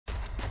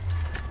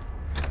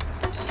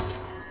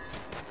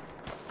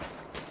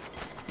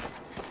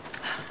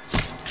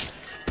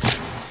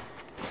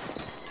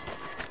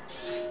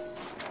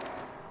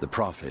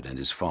Prophet and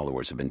his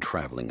followers have been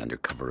traveling under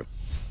cover of...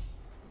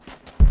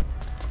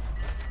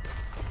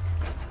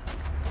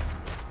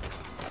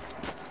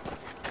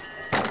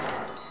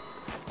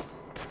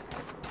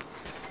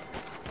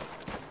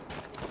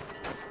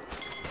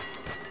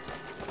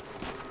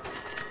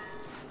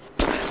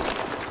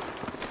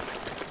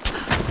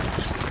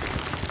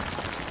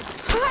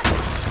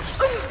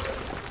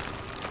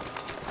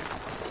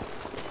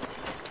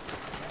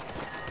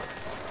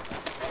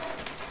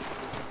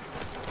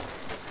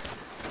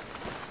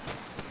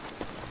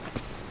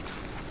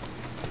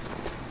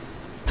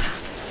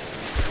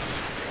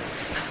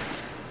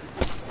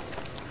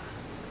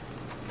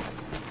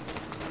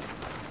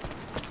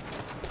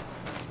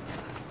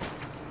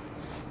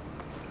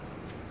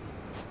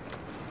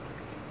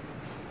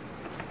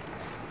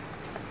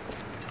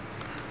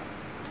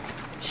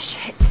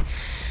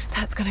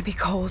 It's gonna be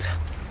cold.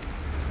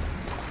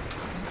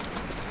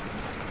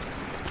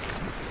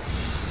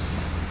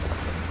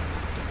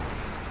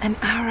 An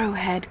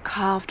arrowhead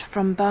carved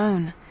from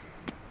bone.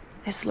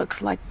 This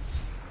looks like...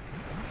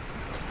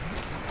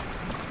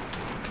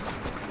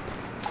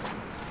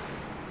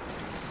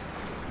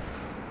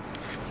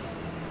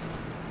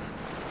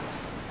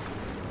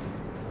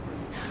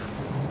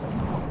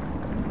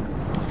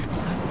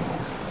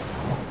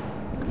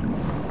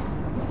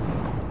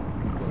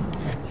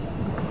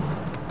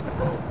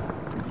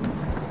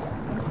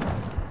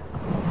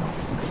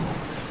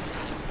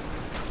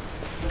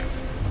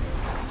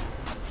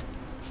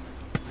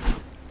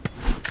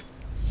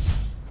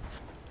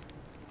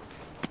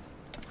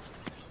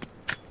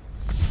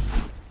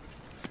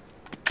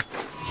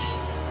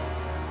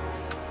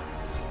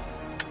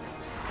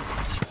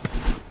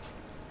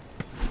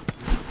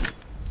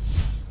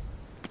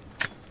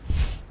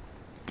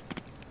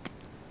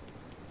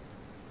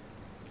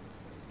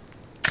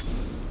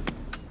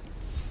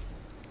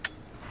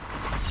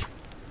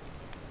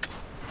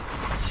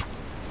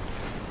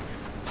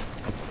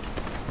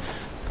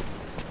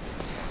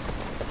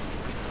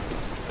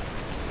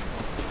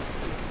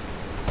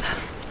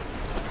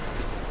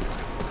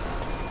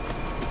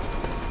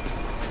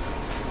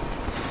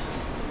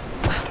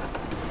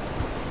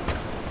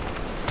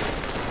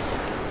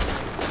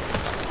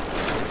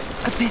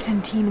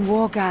 Byzantine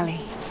war galley.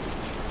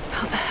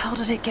 How the hell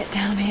did it get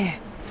down here?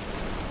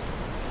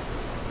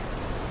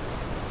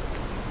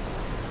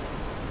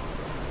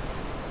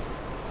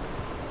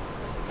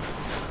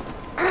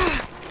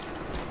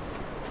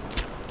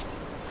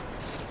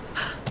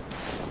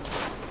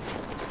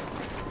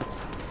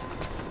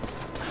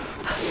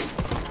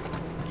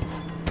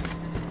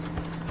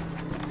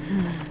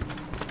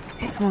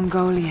 It's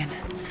Mongolian.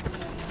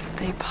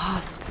 They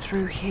passed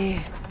through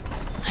here.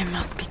 I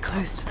must be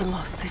close to the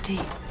lost city.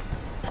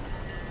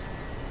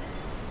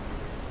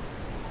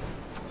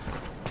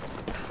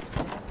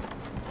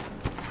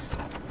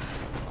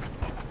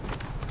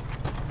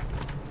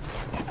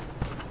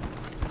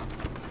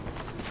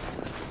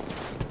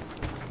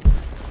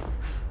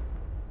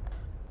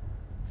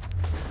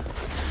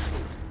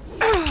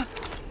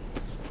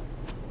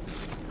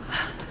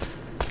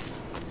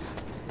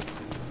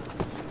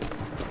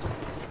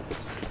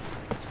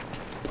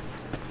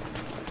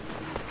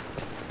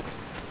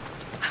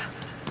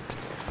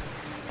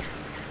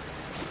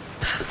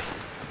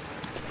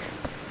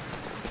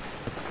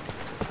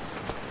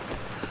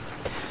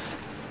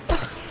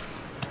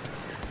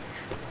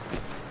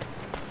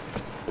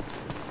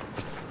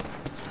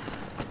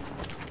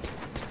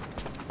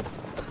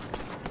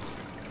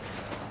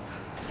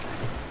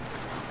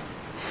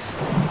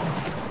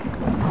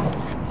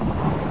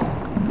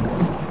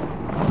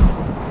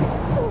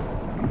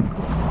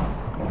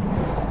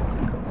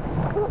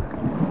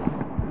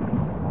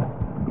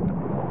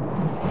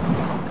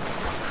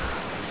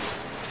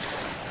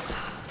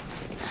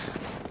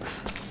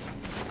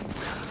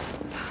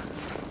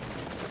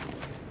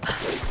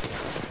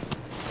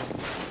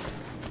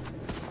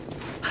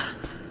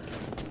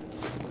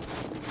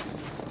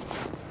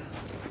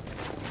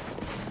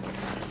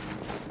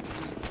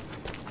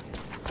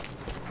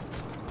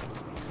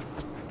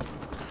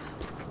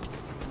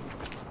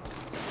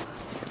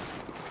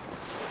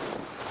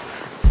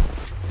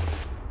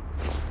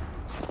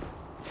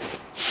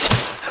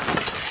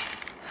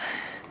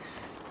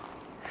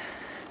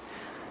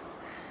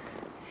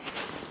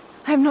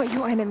 I'm not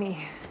your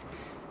enemy.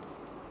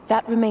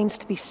 That remains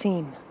to be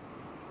seen.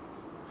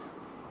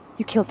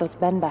 You killed those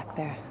men back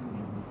there.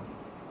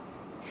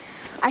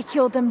 I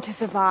killed them to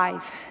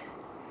survive.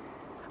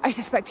 I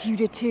suspect you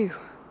did too.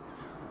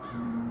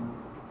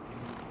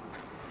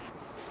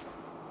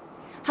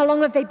 How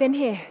long have they been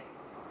here?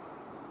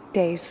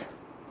 Days,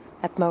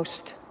 at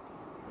most.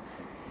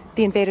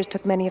 The invaders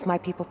took many of my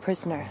people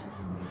prisoner.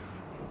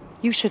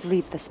 You should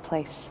leave this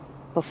place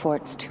before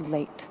it's too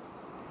late.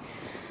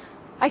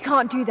 I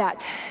can't do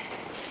that.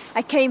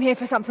 I came here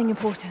for something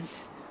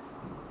important.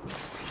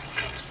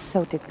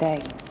 So did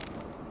they.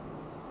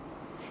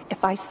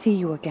 If I see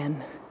you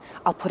again,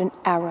 I'll put an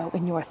arrow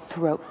in your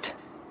throat.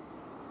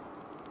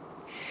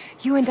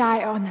 You and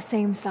I are on the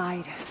same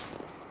side.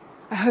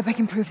 I hope I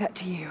can prove that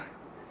to you.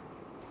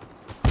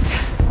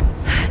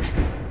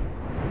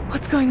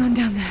 What's going on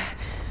down there?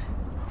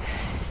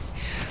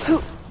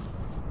 Who?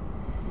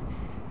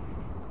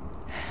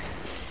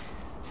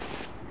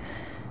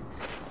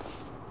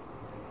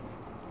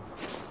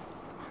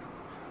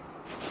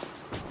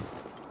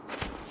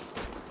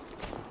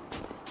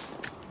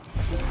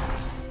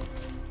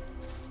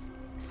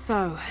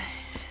 So,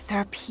 there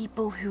are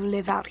people who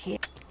live out here.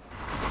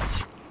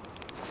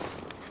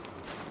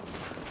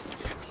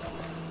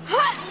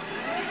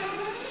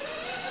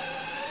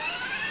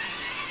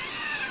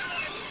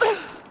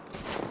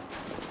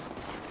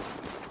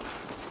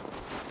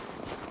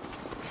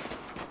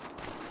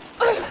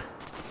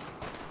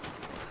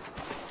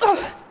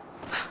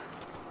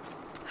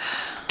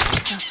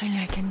 Nothing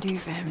I can do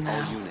for him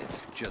now. All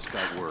units just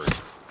got word.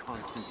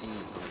 Constantine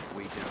is on his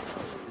way down to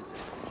visit.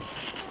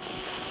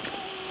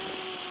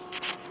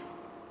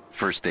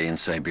 First day in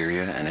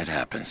Siberia, and it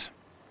happens.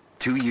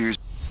 2 years.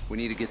 We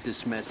need to get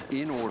this mess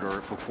in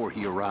order before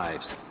he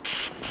arrives.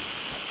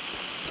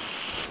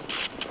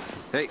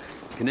 Hey,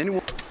 can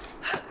anyone...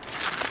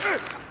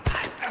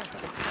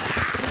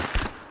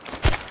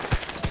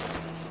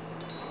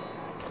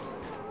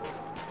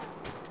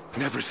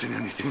 Never seen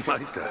anything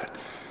like that.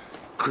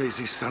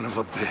 Crazy son of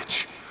a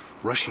bitch.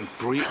 Rushing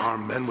 3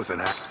 armed men with an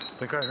axe.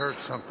 Think I heard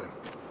something.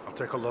 I'll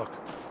take a look.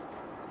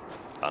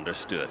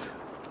 Understood.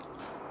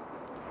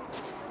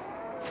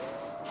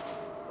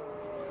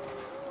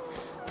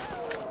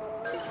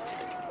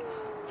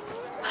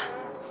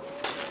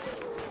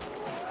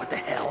 What the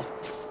hell?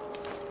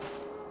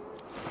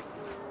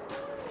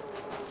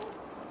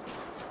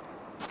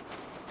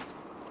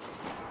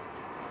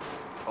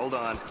 Hold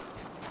on.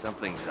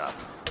 Something's up.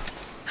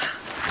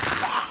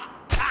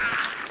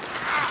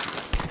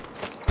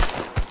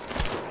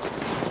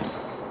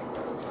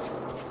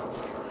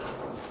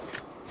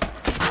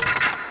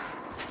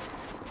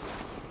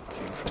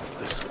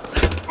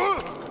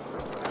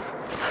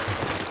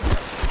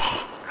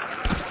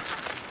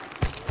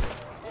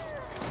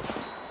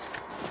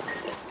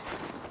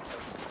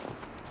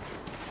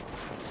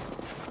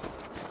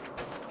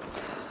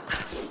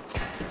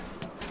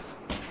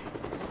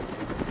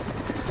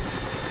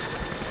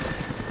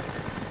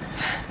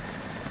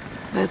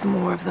 There's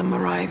more of them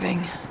arriving.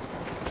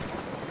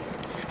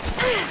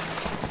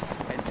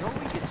 Until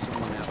we get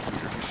someone out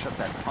here to shut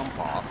that pump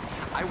off,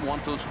 I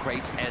want those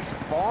crates as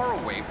far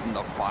away from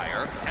the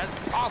fire as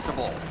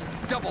possible.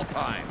 Double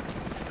time.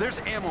 There's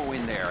ammo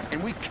in there,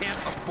 and we can't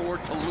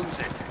afford to lose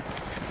it.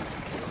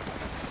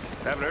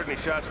 Haven't heard any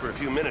shots for a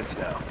few minutes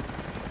now.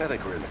 I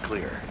think we're in the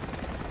clear.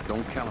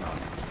 Don't count on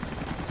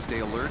it. Stay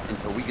alert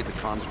until we get the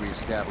comms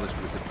reestablished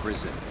with the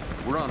prison.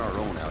 We're on our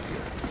own out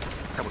here.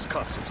 That was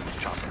Constantine's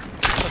chopper.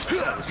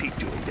 What was he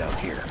doing down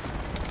here?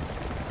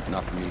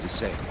 Not for me to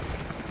say.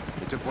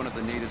 They took one of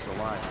the natives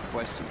alive to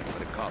question him,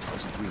 but it cost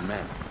us 3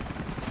 men.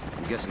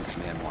 I'm guessing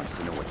Command wants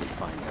to know what they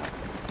find out.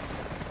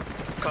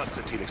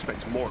 Constantine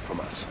expects more from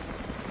us.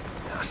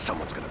 Now,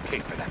 someone's gonna pay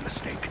for that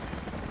mistake.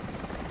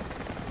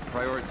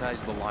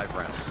 Prioritize the live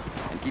rounds,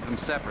 and keep them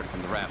separate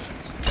from the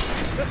rations.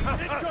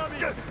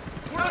 Incoming!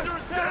 We're under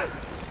attack!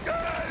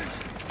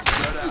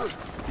 Spread out.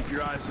 Keep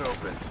your eyes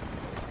open.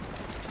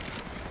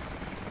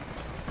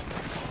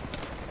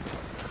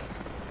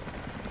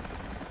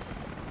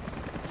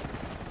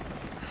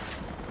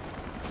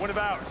 One of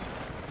ours.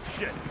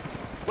 Shit.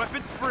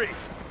 Weapons free.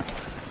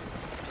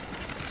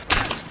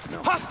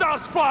 No. Hostile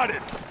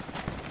spotted!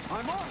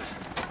 I'm on it!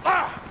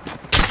 Ah!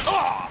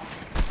 Ah!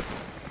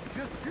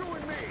 Just you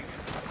and me.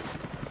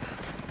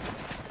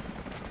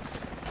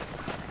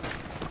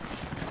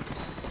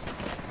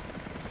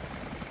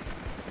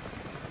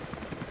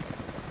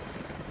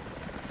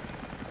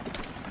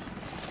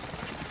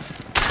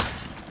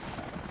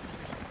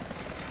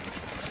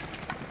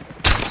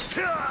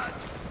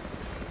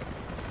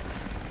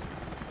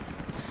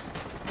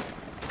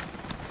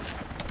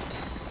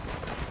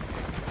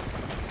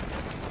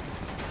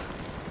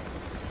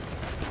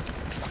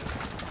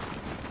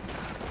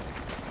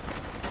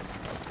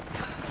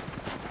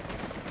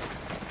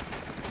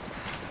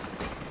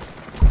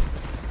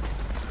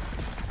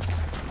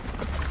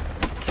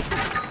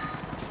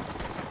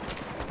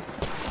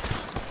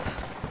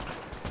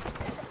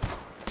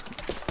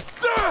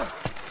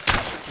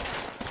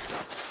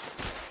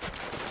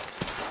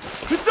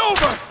 It's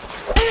over!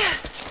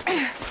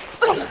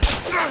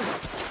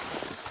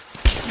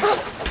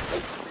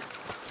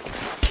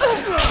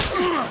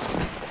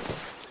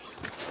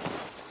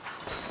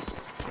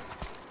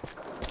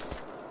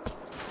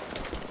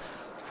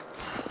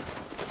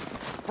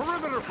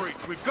 Perimeter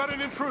breach. We've got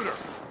an intruder.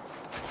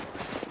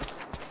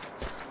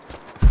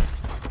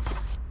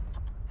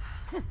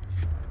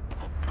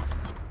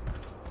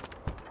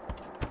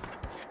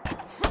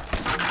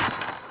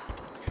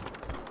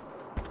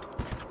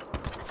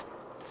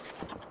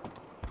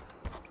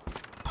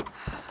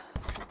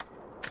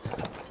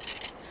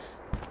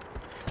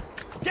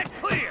 Get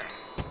clear!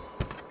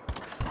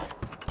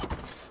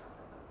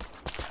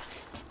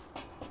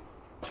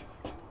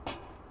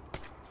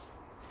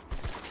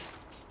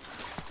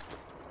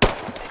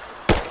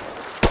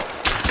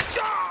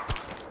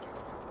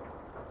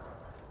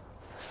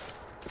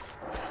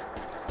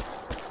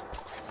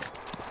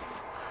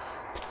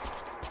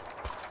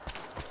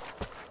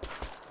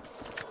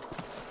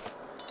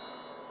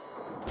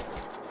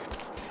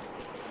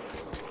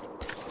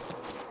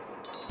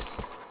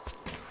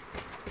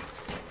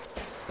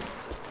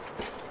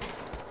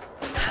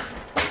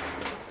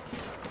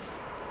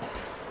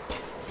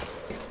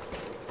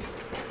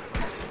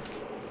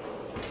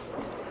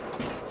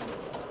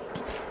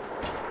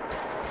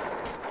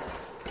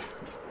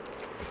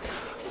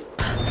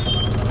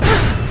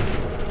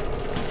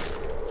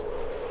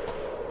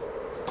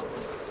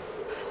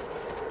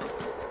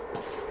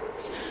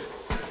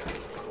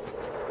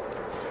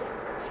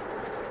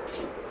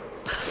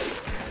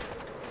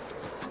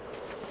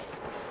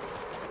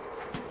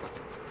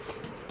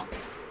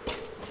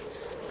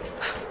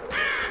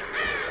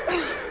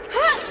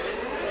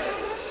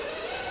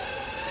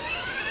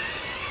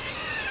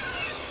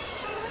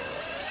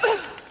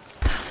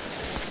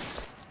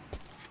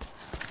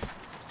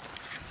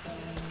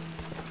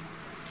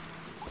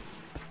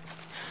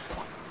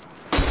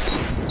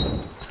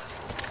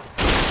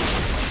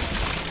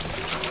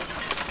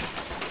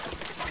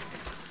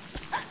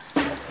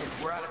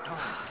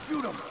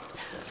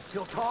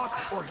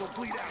 talk or he'll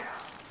bleed out.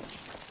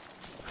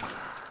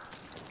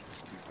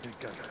 You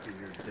think I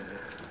fear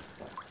death?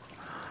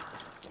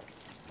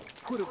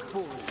 Put a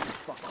bullet in his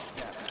fucking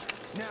cabin.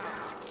 Now!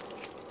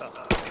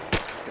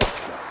 Got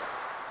shot.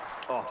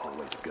 Awful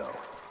way to go.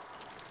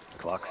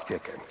 Clock's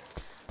ticking.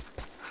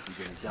 You're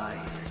gonna die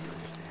here, you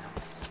understand?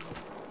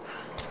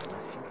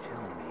 Unless you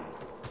tell me.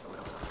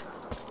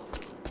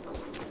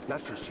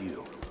 Not just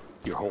you.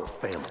 Your whole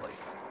family.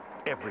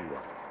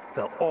 Everyone.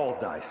 They'll all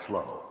die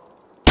slow.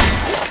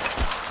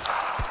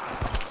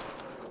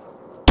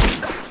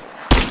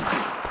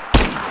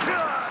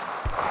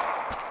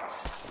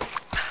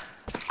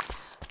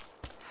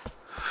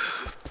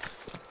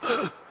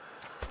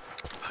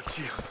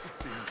 Adios,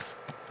 Dios.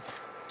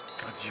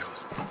 Adios,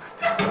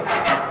 prophetes.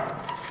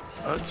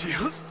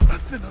 Adios,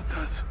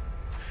 Athenotas.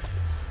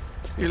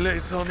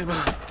 Iles anima.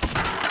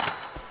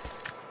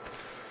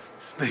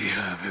 They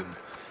have him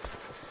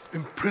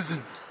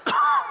imprisoned.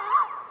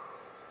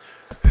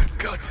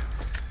 Got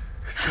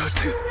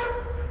him.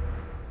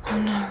 Oh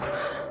no.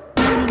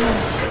 No, no, no.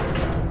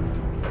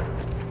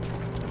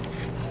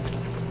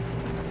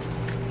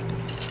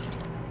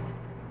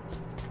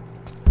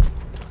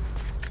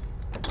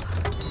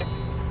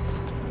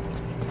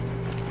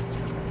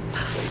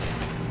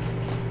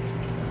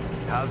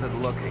 How's it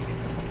looking?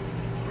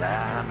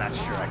 I'm not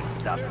sure I can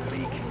stop the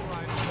leak.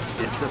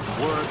 This doesn't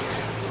work.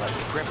 Let's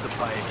crimp the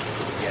pipe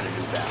and get a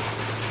new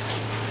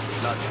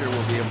valve. Not sure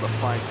we'll be able to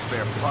find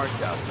spare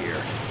parts out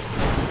here.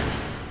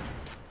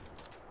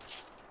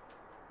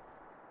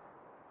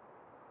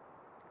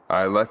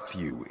 I left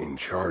you in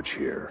charge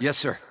here. Yes,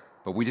 sir.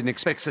 But we didn't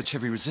expect such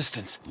heavy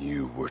resistance.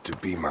 You were to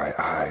be my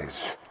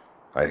eyes.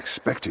 I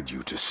expected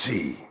you to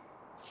see.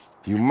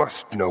 You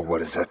must know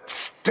what is at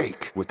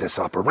stake with this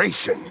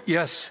operation.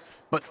 Yes,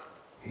 but...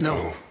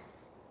 No.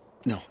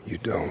 No. You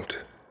don't.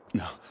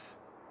 No.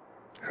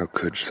 How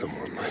could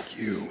someone like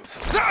you?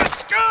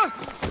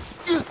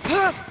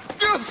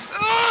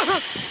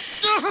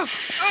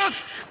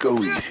 Go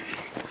easy.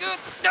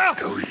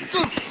 Go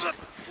easy.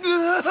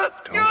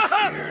 Don't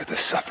fear the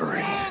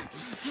suffering.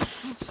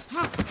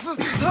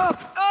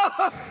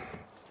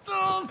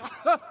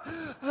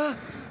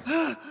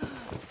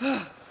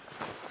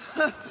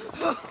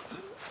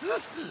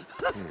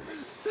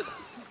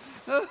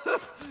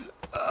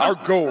 Our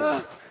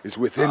goal is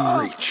within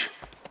reach,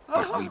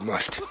 but we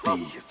must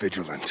be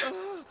vigilant.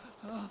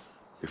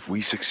 If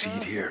we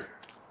succeed here,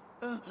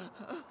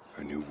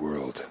 a new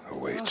world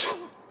awaits.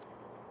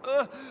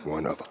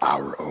 One of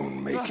our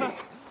own making.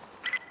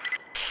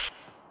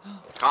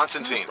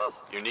 Constantine,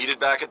 you're needed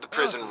back at the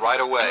prison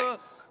right away.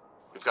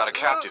 We've got a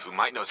captive who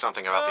might know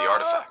something about the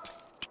artifact.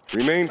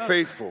 Remain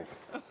faithful,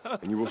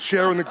 and you will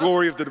share in the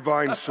glory of the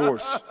divine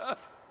source.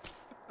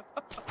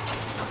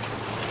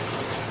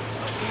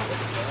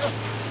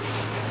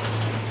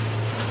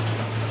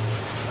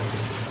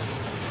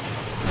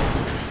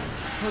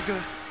 What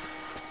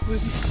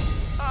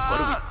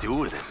do we do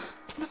with him?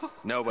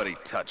 Nobody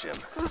touch him.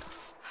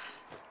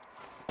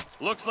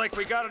 Looks like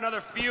we got another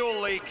fuel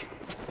leak.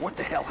 What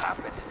the hell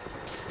happened?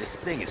 This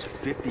thing is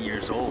 50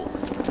 years old.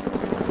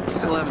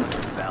 Still haven't.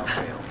 Valve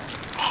failed.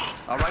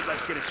 All right,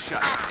 let's get it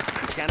shut.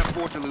 We can't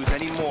afford to lose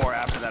any more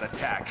after that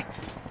attack.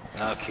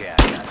 Okay, I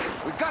got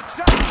it. We got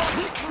shots!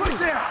 Right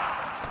there!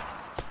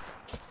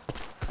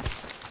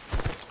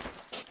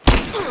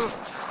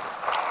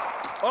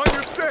 On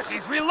your stick!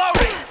 He's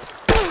reloading!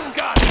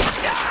 Got it!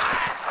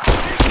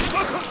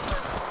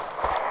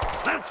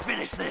 Let's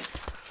finish this!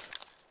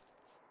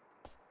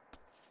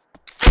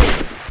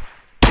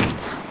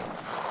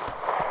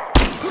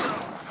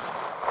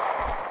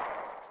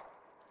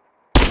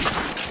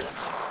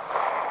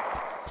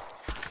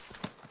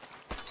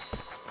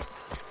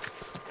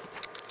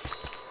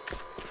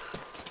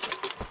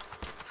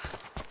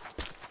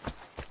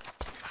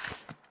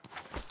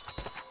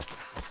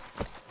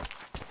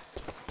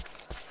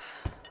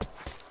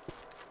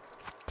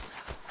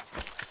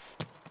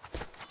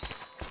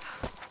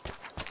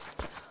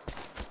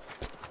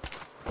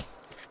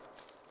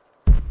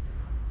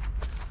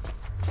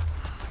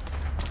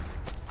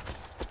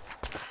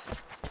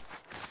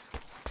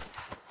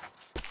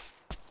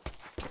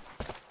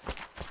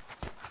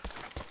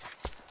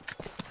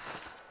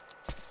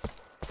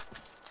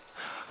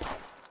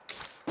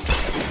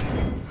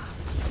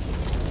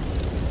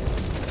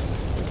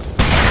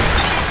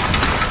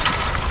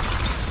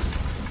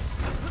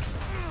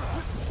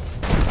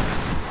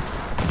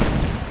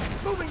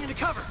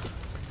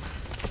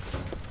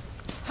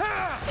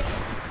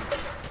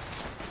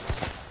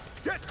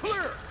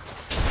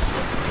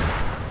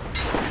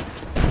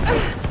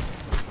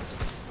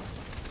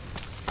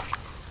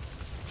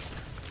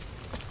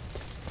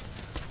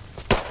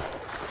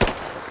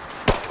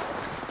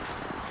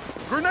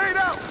 Grenade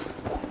out!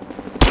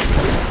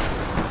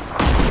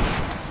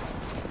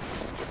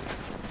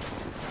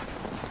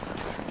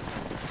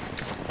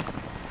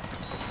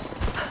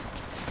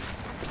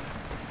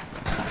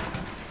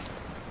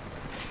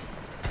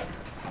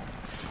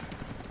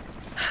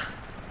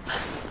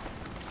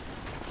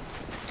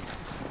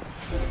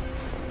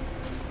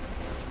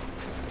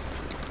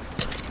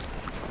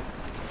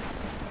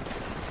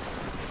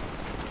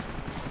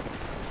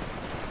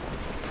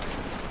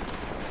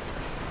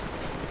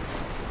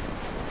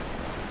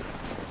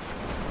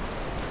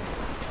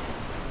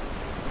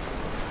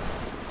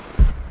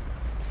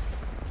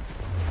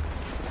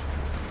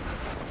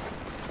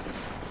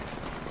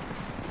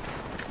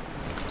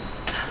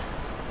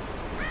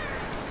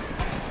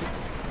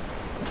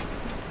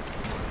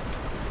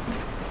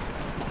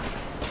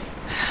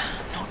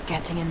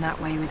 getting in that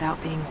way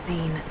without being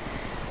seen.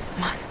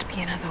 Must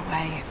be another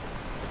way.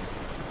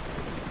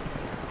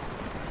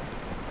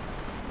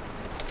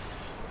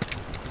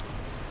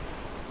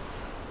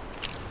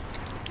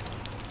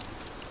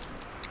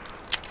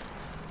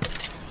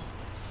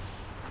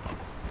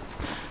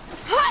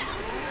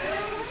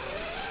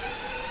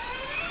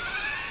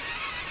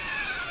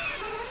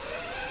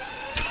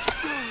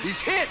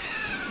 He's hit!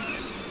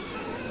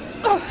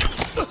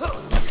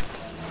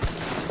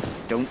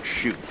 Don't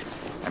shoot.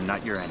 I'm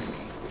not your enemy.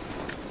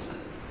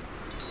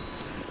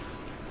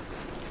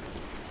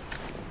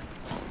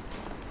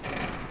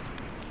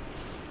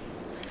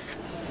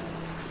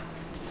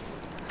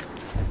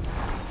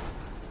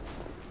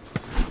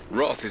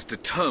 Roth is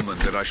determined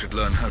that I should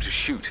learn how to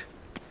shoot.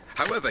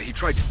 However, he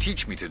tried to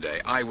teach me today.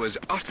 I was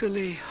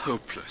utterly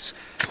hopeless.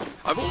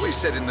 I've always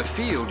said in the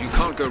field you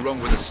can't go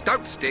wrong with a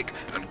stout stick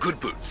and good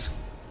boots.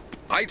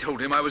 I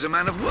told him I was a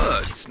man of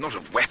words, not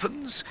of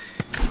weapons.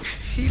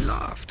 He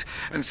laughed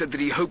and said that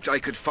he hoped I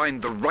could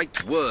find the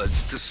right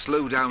words to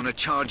slow down a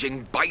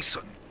charging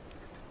bison.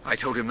 I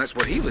told him that's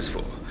what he was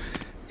for.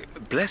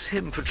 Bless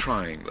him for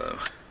trying, though.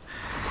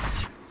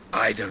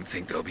 I don't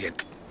think there'll be a...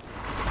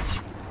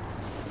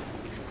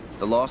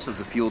 The loss of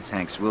the fuel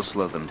tanks will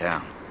slow them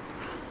down,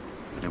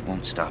 but it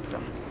won't stop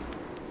them.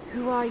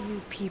 Who are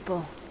you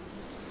people?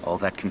 All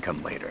that can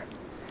come later.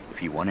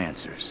 If you want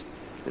answers,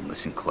 then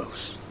listen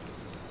close.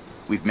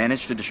 We've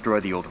managed to destroy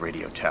the old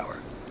radio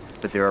tower,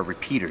 but there are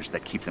repeaters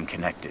that keep them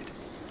connected.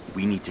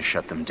 We need to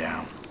shut them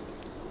down.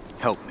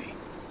 Help me,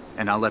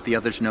 and I'll let the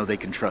others know they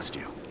can trust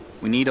you.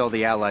 We need all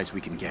the allies we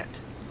can get.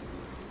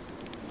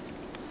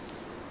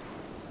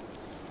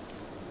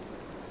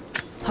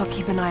 I'll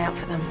keep an eye out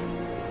for them.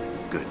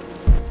 Good.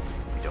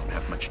 We don't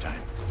have much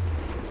time.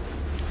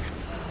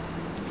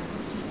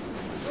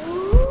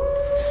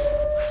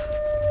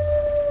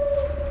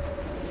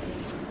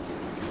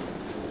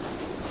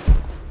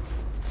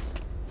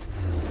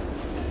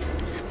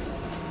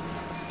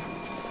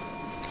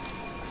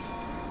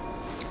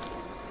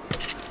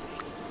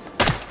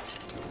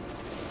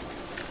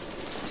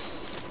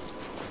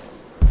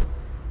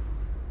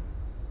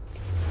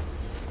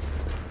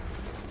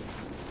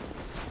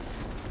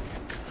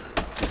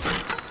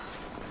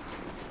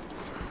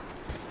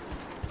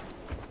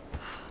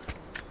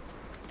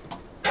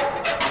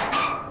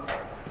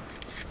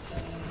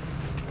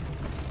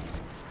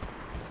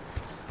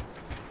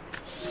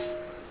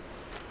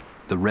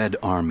 The Red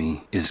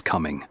Army is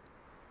coming.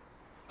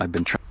 I've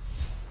been trying.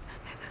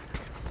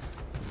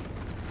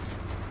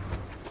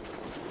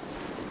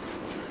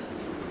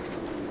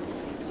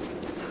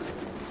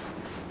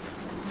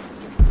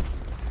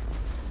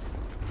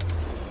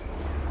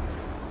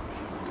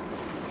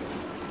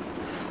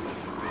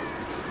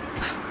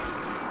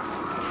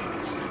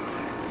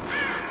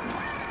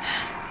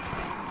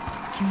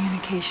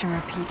 Communication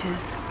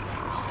repeaters.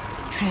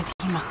 Trinity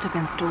must have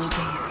installed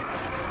these.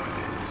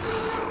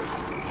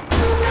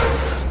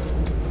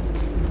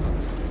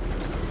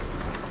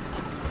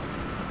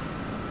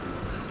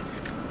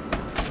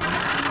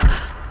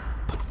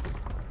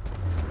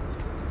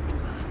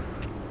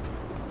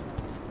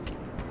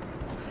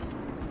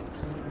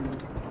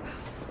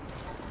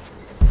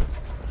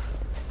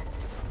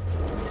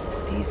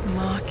 These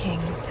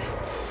markings,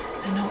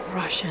 they're not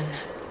Russian.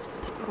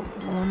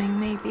 A warning,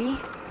 maybe?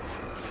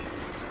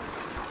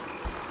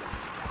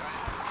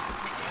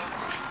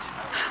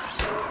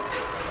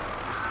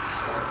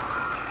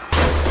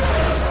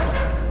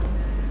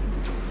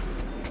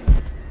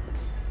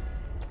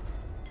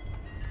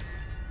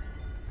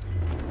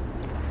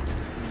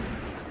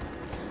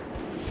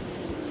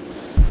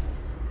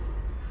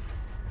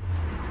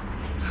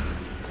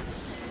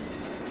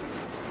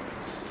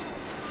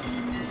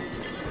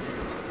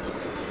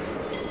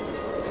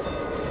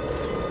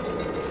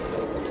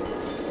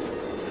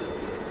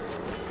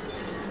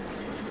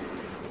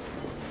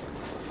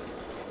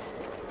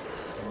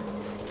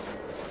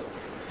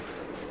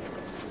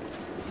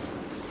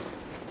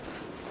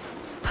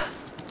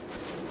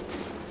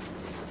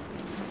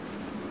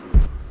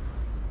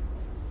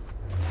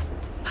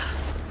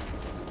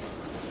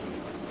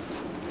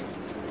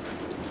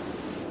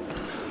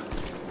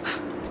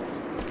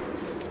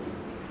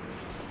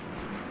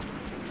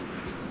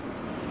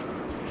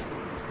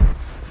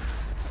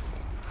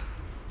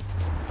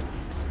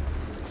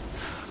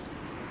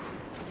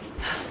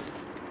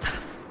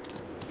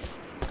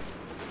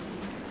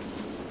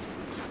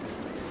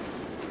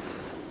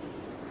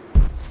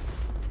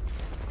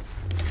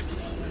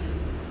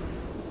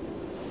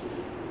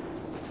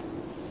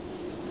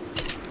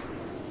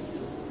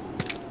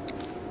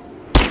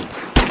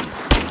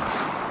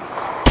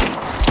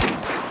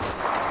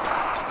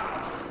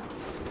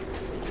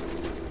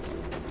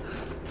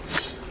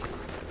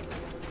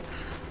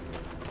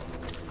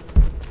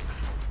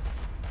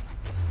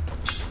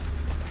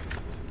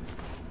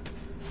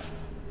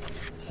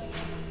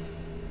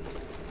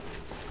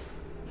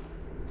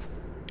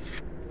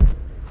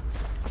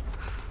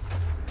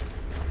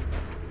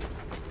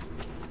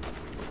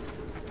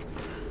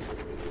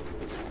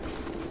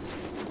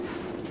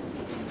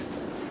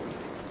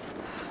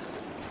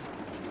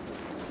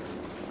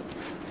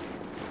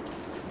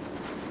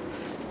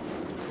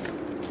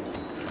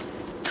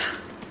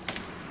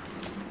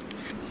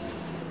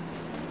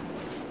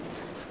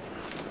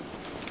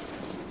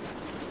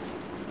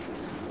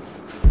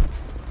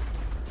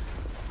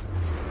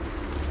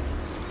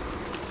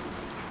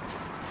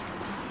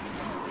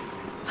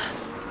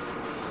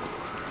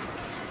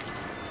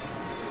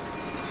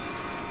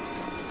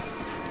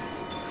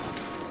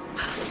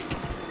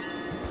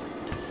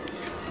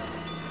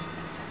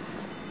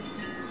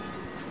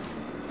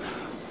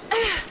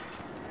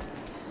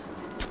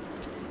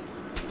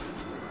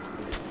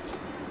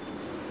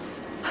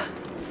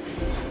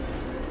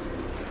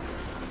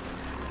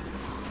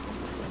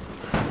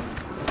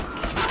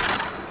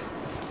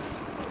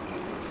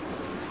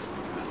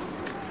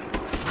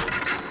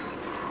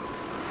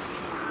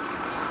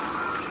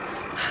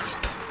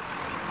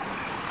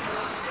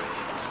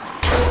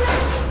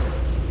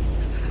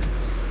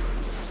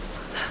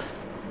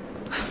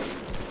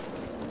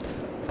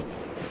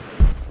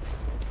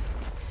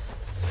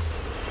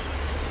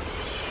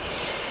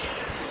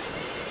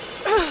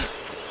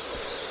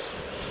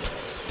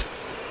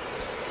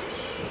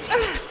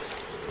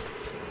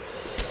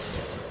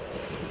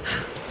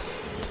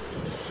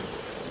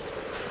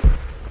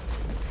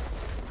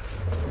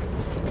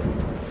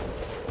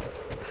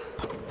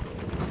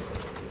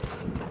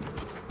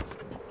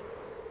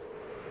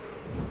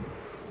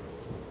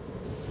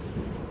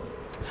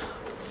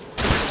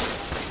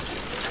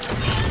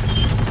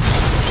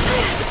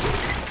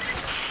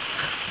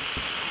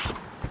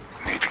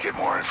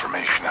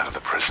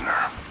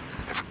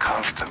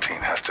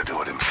 Constantine has to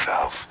do it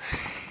himself,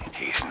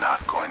 he's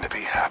not going to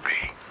be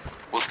happy.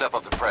 We'll step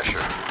up the pressure,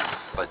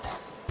 but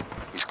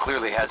he's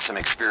clearly had some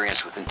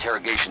experience with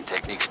interrogation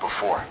techniques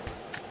before.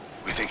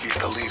 We think he's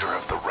the leader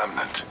of the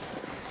Remnant.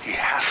 He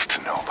has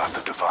to know about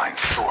the Divine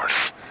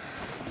Source.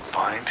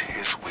 Find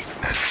his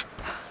weakness.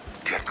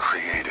 Get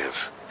creative.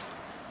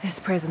 This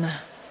prisoner.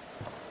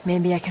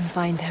 Maybe I can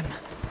find him.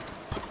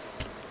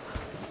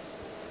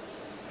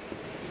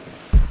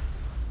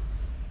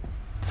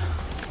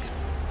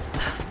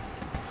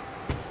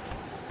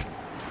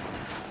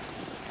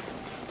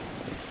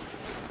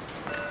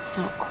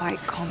 Not quite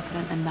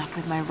confident enough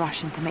with my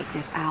Russian to make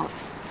this out,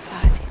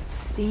 but it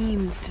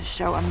seems to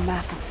show a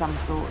map of some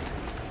sort.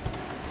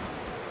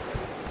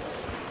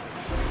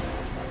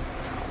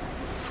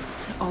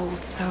 An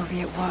old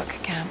Soviet work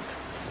camp.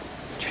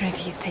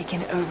 Trinity's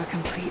taken it over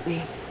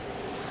completely.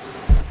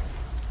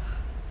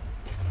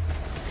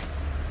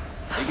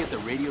 They get the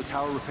radio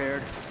tower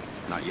repaired?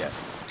 Not yet.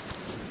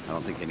 I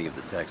don't think any of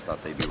the techs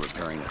thought they'd be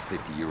repairing a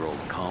 50-year-old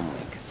comm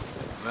link.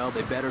 Well,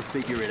 they better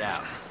figure it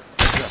out.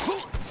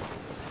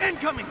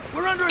 Incoming!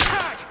 We're under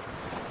attack!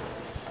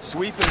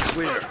 Sweep and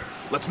clear.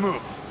 Let's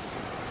move.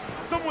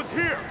 Someone's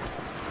here!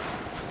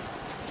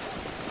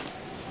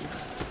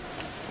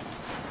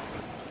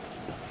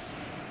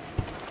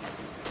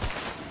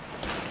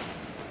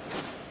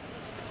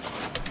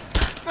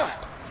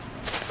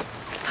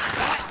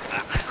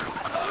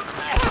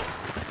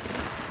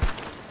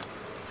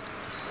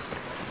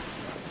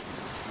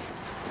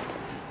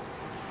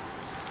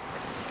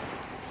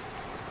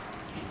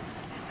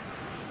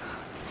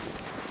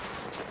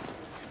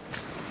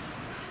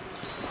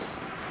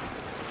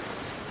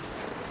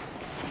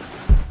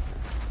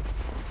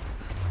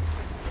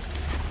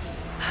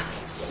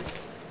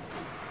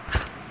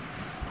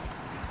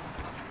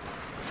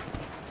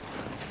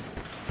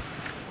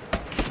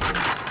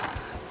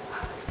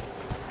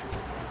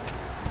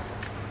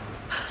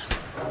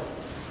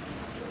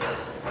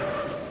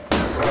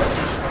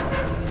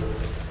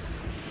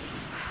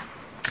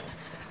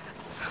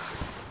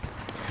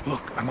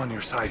 Look, I'm on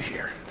your side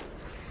here.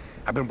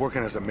 I've been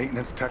working as a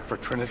maintenance tech for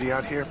Trinity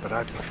out here, but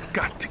I've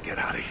got to get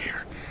out of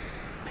here.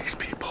 These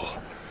people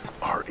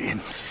are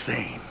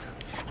insane.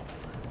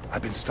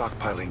 I've been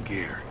stockpiling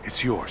gear.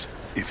 It's yours,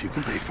 if you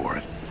can pay for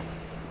it.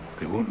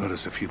 They won't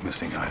notice a few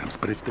missing items,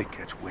 but if they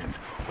catch wind,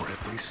 or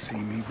if they see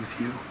me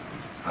with you,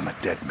 I'm a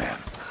dead man.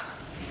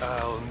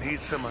 I'll need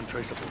some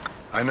untraceable.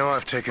 I know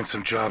I've taken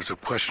some jobs of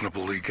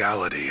questionable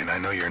legality, and I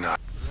know you're not.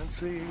 Let's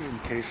see, in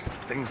case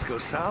things go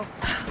south,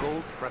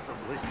 gold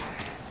preferably.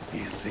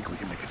 You think we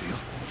can make a deal?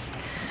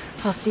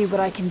 I'll see what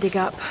I can dig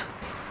up.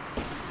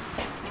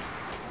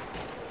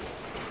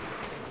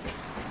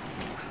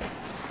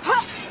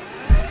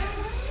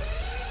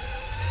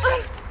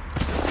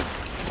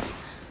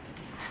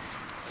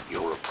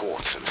 Your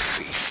reports have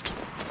ceased.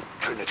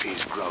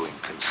 Trinity's growing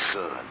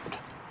concerned.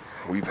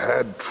 We've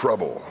had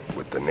trouble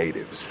with the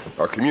natives.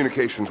 Our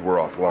communications were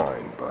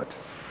offline, but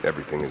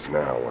everything is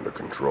now under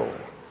control.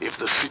 If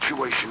the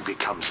situation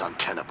becomes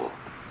untenable,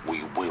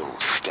 we will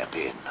step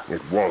in.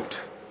 It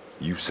won't.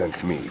 You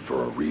sent me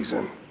for a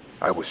reason.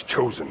 I was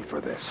chosen for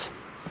this.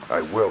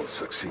 I will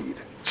succeed.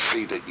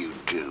 See that you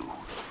do.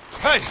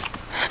 Hey!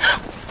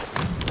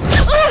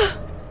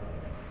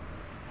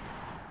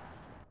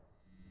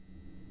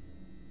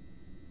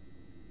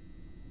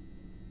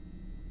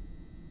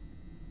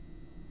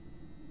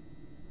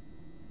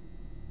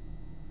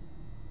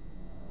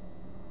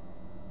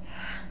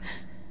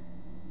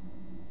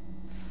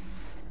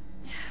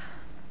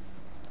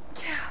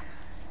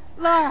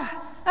 Lara,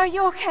 are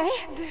you okay?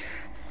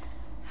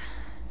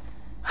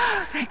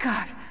 Oh, thank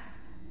God.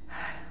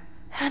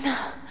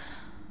 Anna,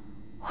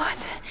 what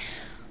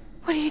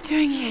are you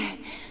doing here?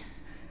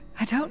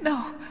 I don't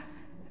know.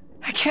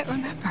 I can't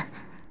remember.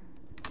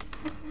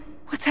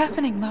 What's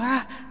happening,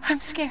 Lara? I'm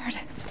scared.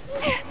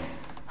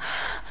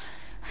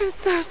 I'm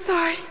so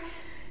sorry.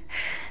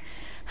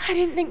 I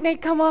didn't think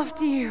they'd come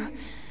after you.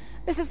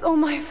 This is all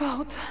my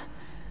fault.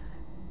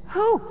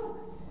 Who?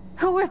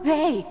 Who are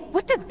they?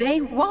 What did they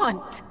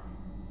want?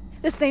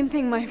 The same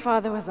thing my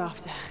father was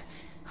after.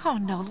 Oh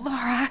no,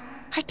 Lara.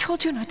 I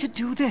told you not to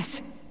do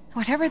this.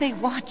 Whatever they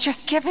want,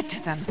 just give it to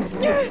them.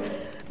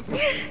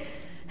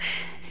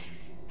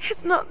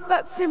 It's not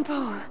that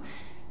simple.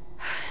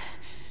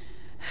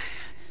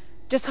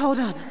 Just hold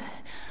on.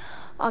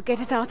 I'll get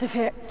us out of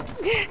here.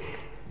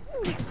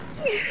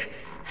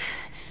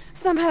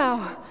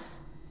 Somehow.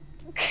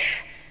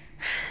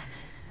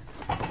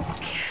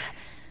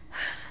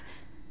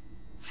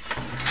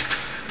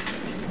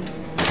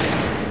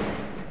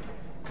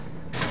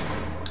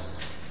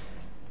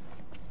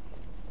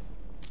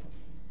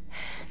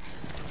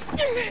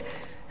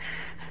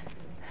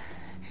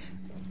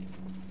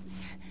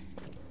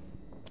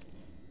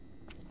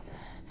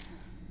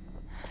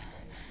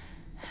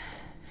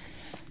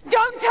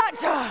 Don't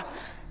touch her!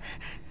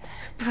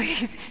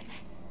 Please.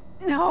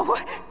 No.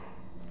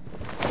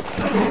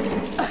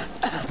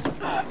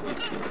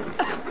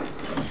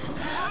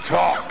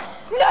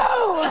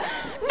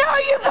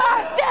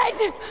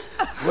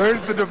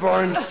 Where's the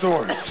divine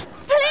source?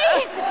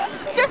 Please!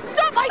 Just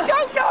stop! I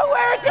don't know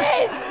where it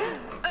is!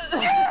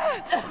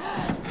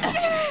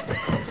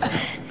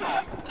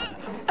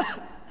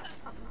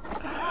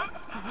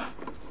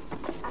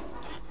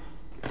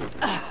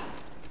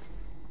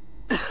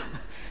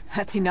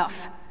 That's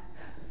enough.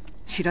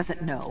 She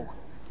doesn't know.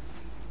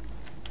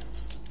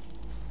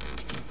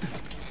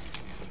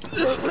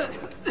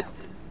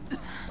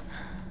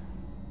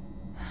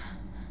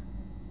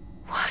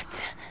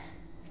 What?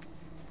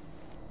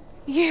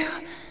 You...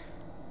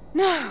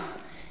 No.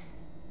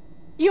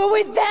 You're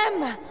with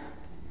them!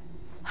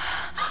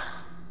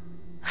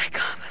 I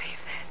can't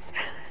believe this.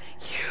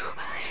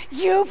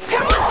 You...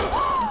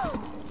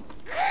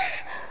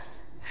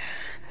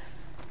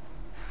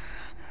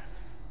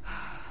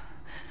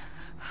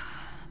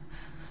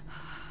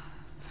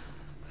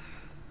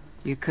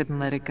 You couldn't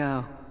let it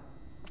go,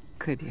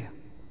 could you?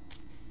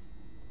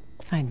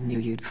 I knew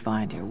you'd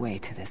find your way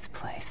to this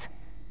place.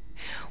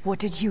 What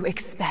did you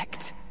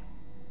expect?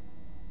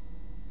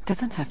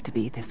 Doesn't have to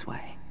be this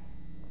way.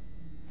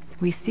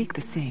 We seek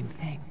the same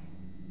thing.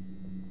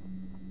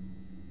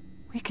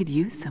 We could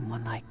use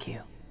someone like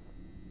you.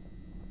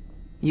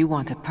 You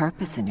want a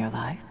purpose in your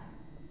life?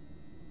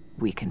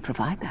 We can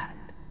provide that.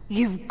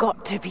 You've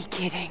got to be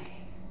kidding.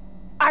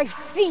 I've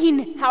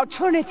seen how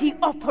Trinity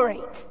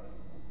operates.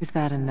 Is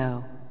that a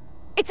no?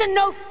 It's a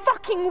no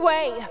fucking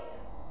way!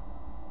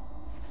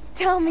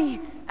 Tell me,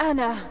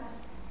 Anna,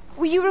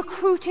 were you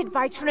recruited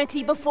by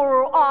Trinity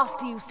before or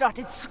after you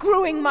started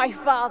screwing my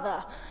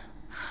father?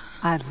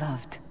 I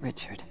loved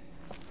Richard.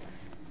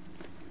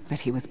 But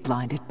he was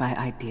blinded by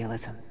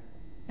idealism,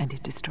 and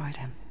it destroyed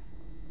him.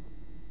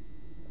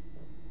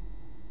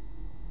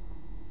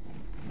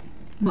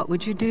 What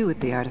would you do with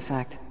the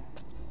artifact?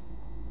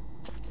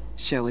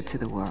 Show it to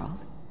the world?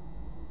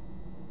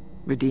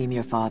 Redeem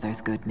your father's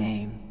good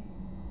name?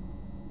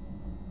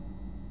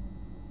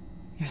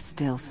 You're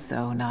still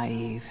so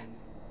naive.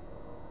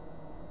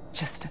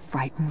 Just a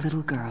frightened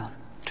little girl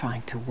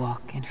trying to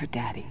walk in her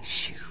daddy's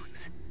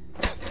shoes.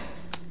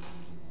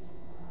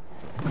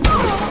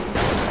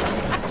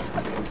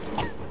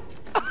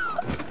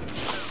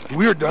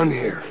 We're done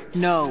here.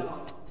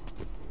 No.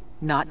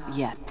 Not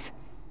yet.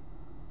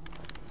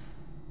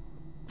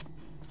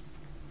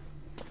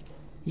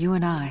 You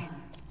and I,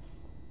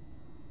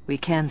 we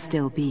can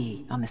still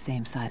be on the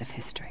same side of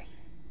history.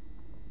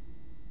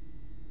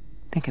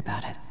 Think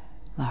about it,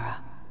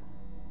 Lara.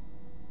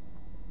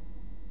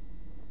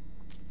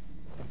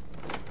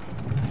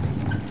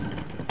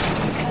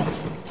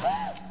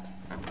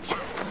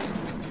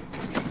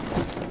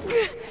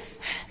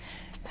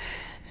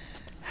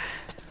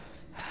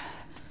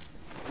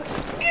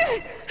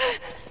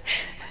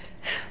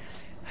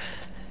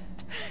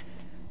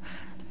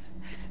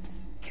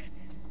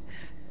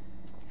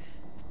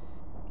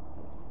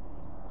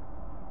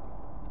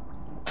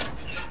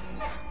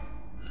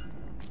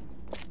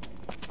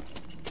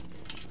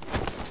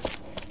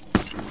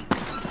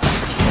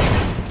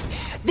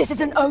 This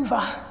isn't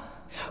over!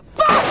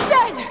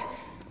 Bastard!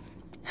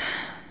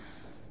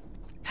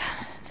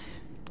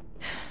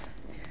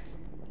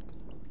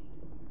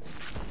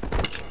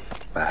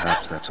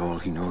 Perhaps that's all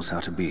he knows how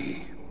to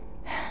be.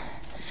 I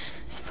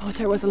thought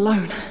I was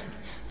alone.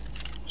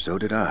 So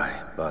did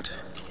I, but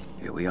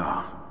here we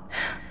are.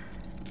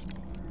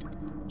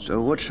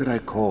 So what should I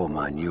call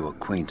my new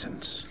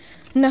acquaintance?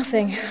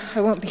 Nothing.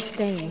 I won't be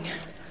staying.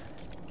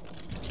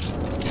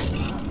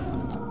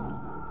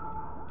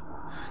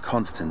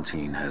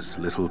 Constantine has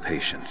little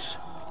patience.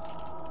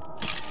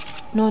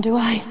 Nor do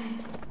I.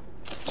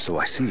 So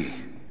I see.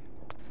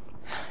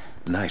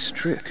 Nice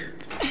trick.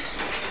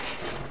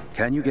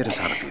 Can you get us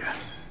out of here?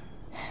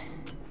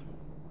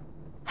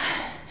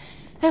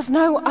 There's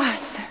no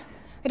us.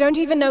 I don't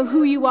even know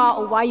who you are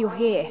or why you're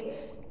here.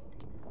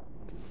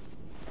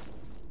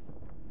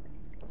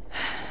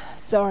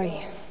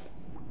 Sorry.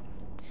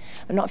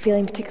 I'm not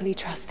feeling particularly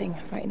trusting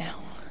right now.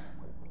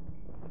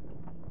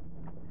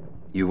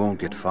 You won't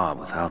get far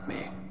without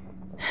me.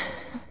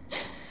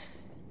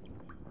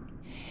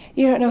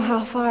 You don't know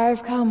how far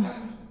I've come.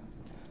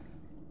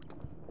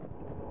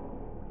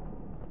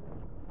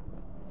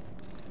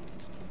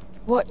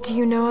 What do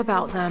you know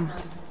about them?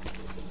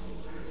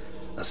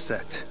 A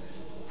sect.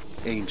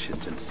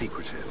 Ancient and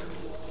secretive.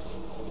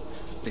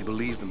 They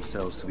believe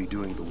themselves to be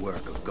doing the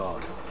work of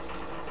God.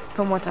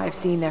 From what I've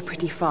seen, they're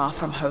pretty far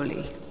from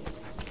holy.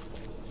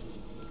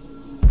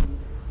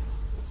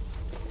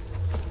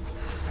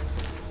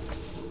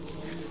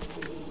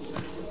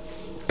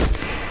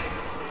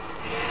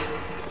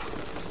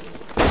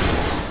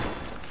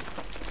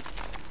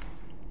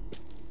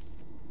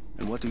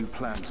 And what do you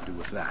plan to do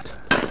with that?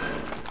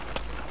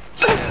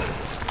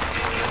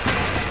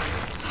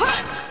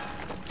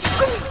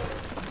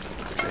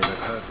 They'd have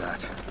heard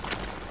that.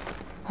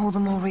 All the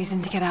more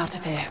reason to get out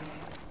of here.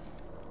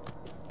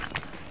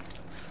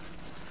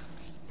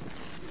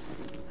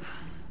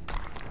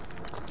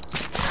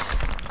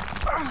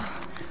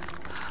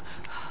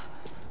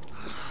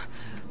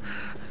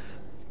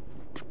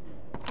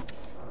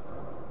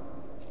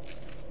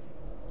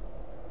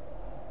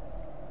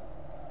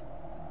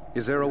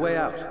 Is there a way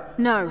out?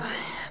 No,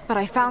 but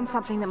I found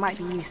something that might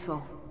be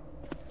useful.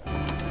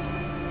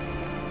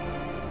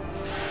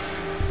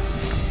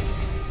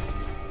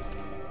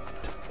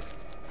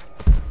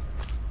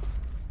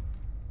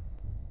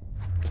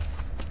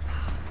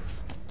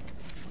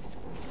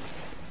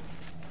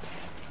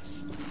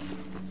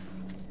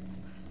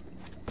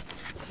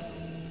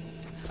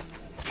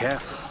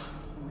 Careful.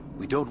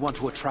 We don't want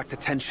to attract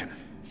attention.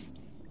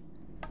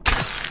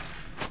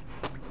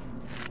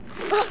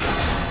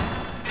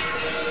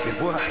 It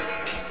worked.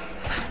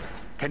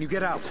 Can you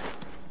get out?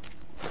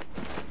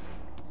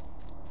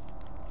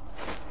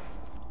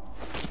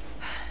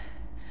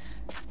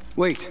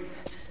 Wait.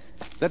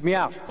 Let me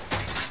out.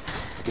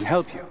 I can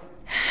help you.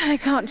 I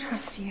can't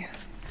trust you.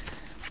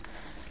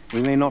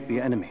 We may not be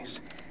enemies.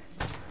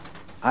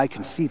 I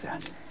can see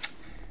that.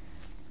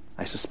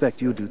 I suspect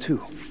you do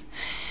too.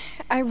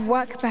 I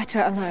work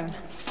better alone.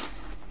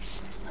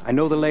 I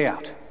know the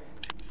layout.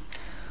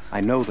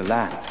 I know the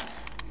land.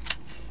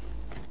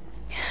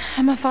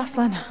 I'm a fast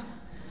learner.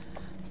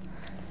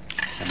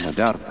 I've no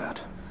doubt of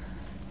that.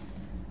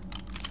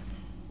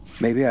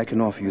 Maybe I can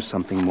offer you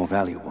something more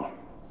valuable.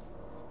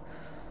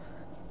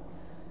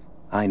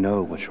 I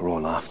know what you're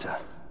all after.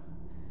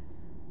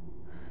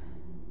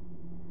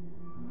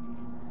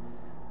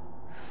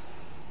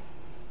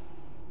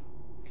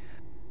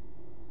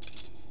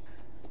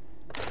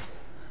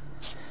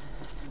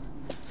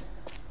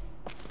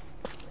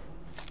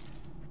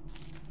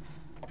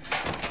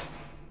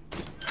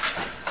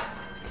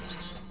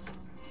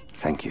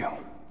 Thank you.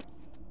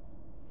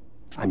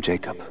 I'm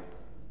Jacob.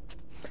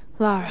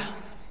 Lara.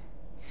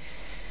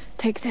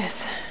 Take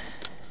this.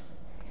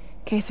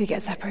 In case we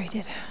get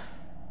separated.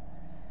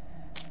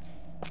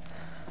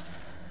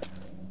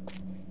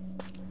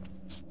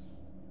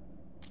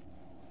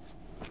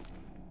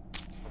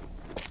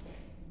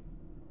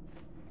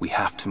 We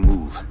have to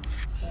move.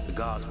 The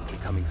guards will be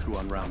coming through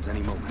on rounds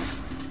any moment.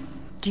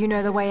 Do you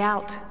know the way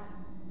out?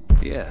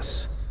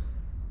 Yes.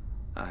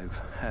 I've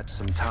had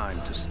some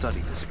time to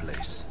study this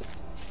place.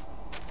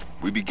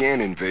 We began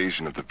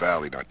invasion of the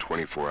valley not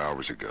 24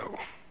 hours ago.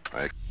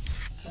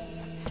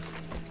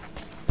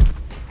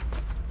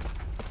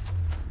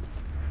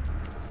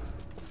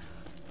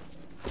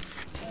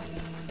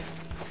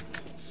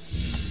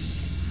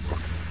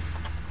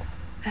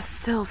 A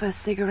silver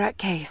cigarette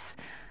case.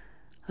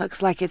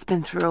 Looks like it's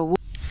been through a war.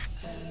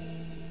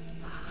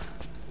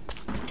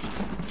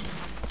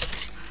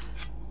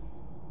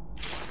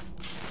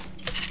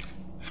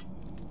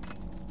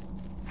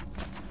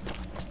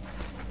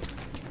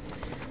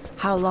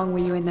 How long were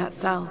you in that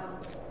cell?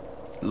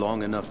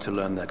 Long enough to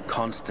learn that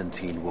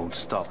Constantine won't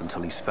stop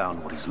until he's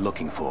found what he's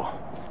looking for.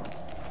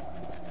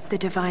 The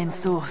divine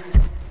source.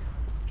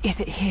 Is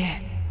it here?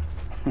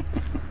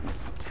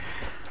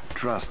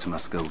 Trust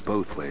must go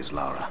both ways,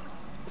 Lara.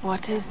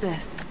 What is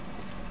this?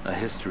 A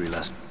history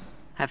lesson.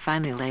 I've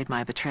finally laid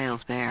my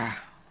betrayals bare.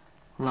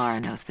 Lara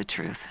knows the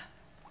truth.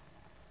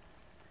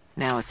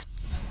 Now it's...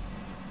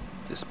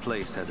 This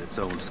place has its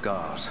own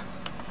scars.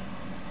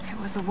 It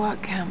was a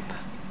work camp.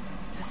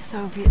 The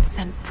Soviets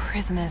sent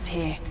prisoners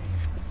here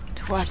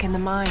to work in the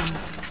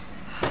mines.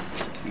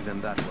 Even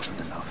that wasn't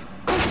enough.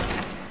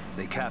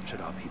 They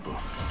captured our people.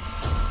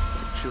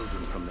 Took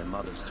children from their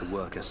mothers to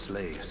work as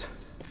slaves.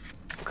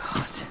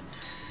 God.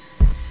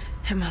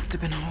 It must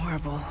have been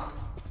horrible.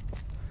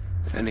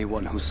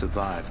 Anyone who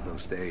survived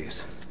those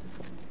days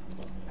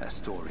has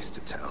stories to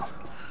tell.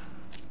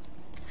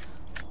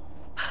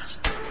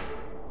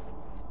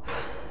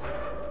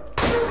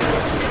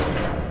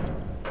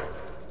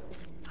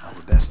 Our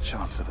best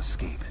chance of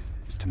escape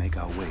is to make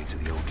our way to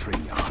the old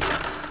train yard.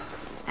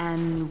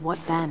 And what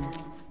then?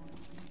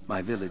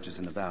 My village is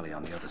in the valley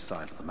on the other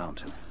side of the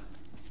mountain.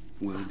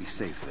 We'll be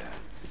safe there.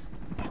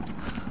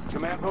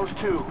 Command Post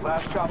 2,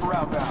 last chopper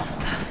outbound.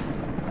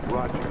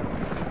 Roger.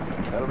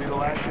 That'll be the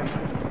last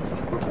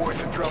shipment. Reports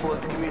of trouble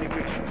at the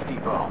communications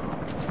depot.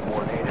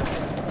 More natives.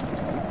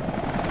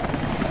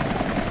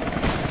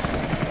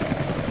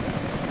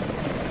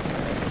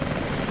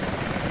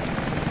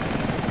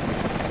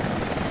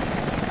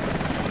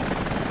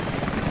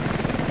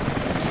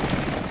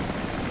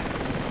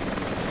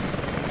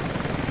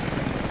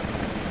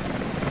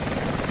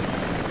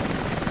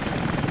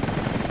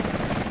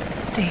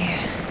 Stay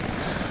here.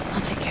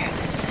 I'll take care of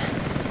this.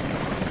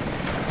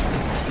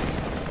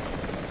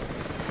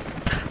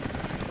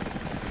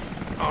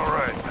 All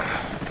right.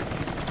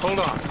 Hold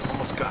on.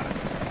 Almost got it.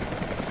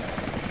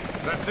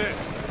 That's it.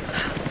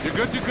 You're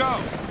good to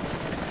go.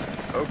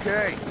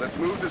 Okay, let's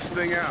move this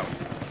thing out.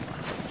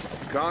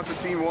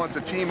 Constantine wants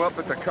a team up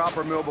at the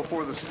copper mill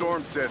before the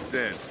storm sets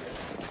in.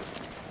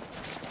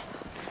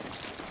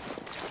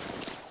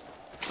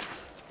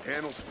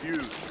 Panel's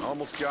fused.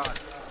 Almost got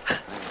it.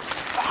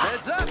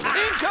 Heads up!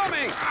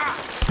 Incoming!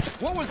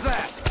 What was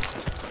that?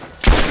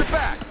 Watch your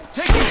back!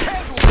 Taking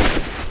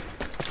casualties!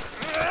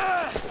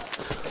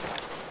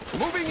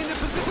 Moving into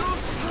position!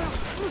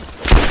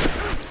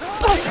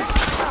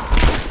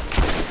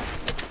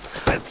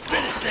 Let's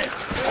finish this!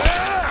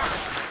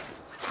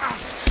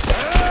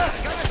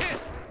 Got a hit!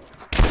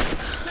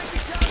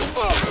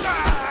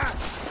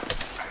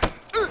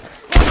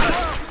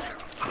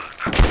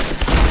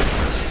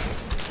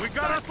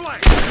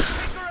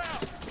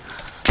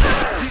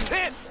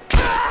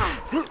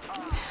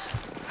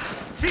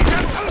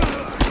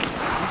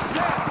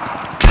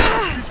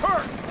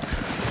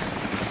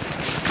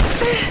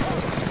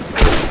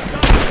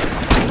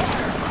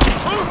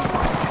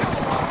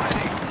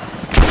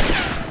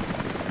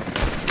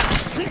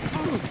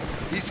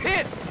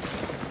 hit!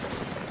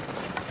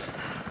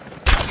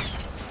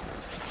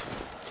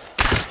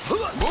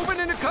 Moving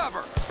into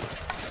cover!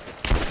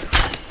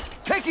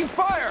 Taking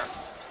fire!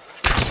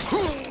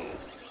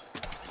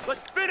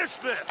 Let's finish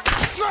this!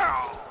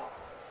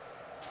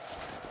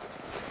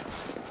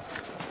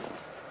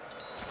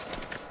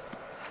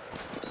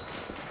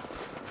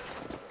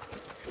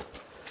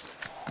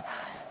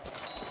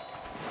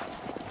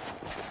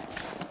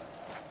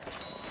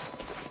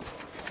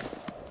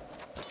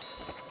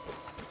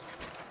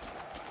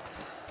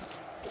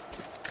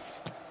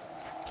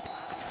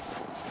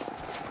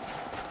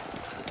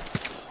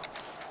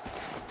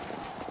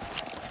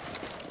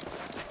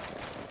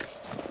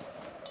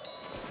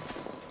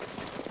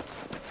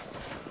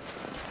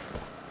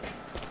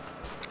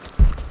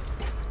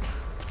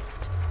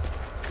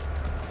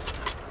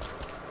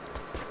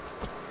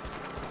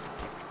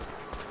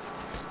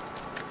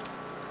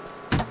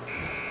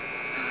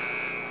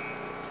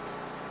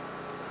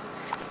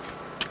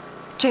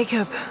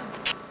 Jacob.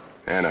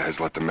 Anna has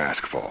let the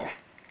mask fall.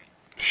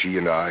 She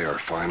and I are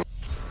finally...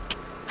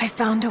 I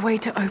found a way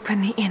to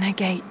open the inner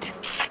gate.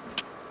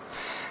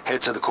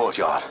 Head to the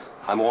courtyard.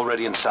 I'm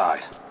already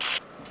inside.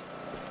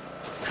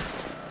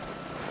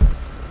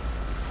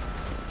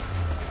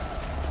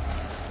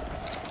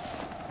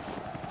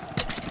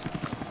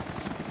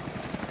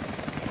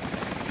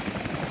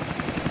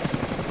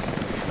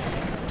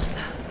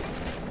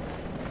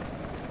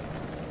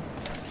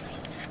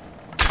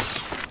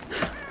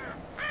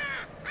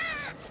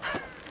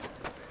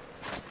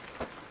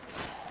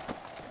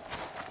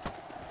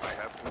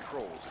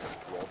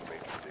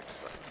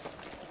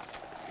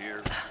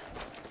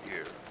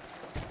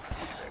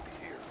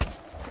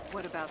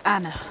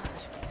 Anna,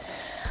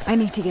 I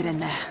need to get in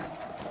there.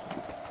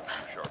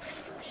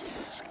 Sharpshooters.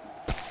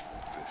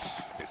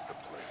 This is the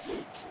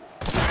place.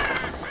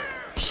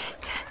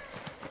 Shit.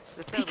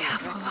 Be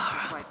careful,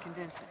 Lara. Quite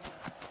convincing.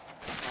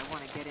 I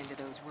want to get into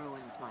those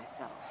ruins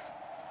myself.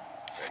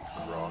 And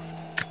Croft.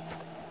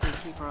 We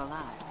keep her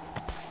alive.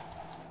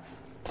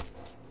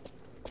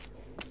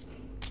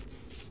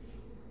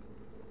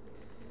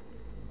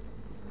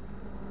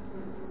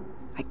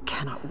 I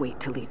cannot wait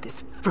to leave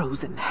this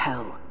frozen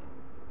hell.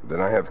 Then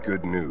I have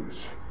good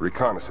news.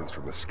 Reconnaissance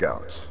from the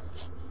scouts.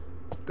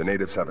 The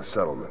natives have a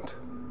settlement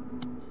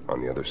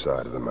on the other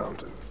side of the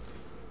mountain.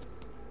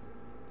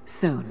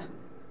 Soon,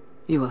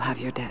 you will have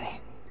your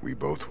day. We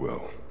both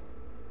will.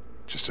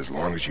 Just as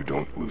long as you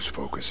don't lose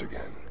focus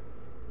again.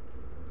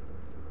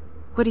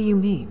 What do you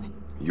mean?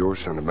 You're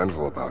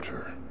sentimental about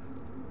her.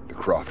 The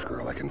Croft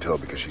girl, I can tell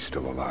because she's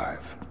still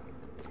alive.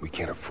 We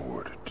can't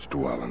afford to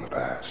dwell in the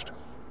past.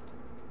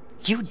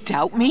 You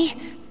doubt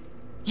me?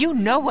 You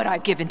know what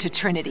I've given to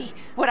Trinity,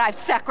 what I've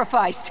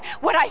sacrificed,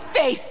 what I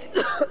face.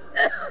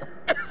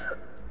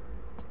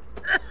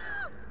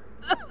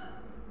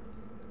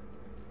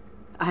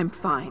 I'm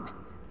fine.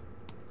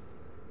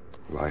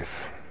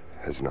 Life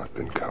has not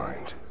been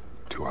kind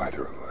to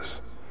either of us,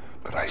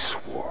 but I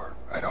swore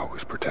I'd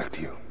always protect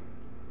you.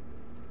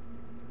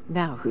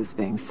 Now who's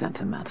being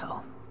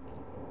sentimental?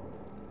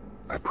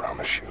 I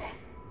promise you.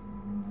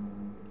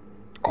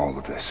 All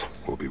of this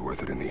will be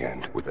worth it in the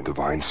end. With the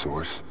divine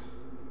source,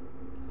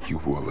 you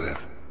will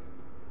live.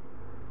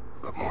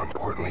 But more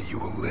importantly, you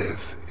will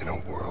live in a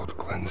world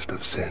cleansed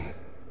of sin.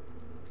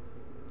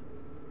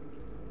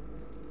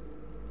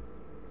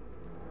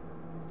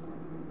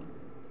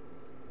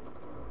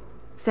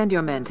 Send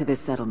your men to this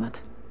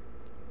settlement.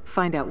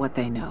 Find out what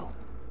they know.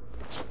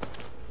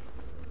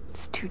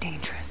 It's too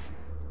dangerous.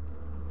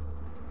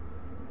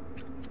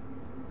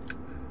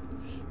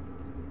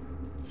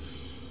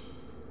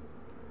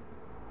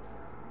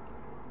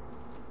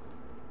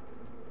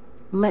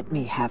 Let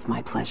me have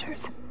my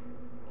pleasures.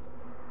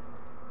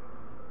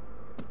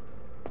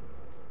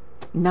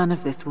 None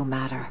of this will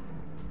matter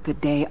the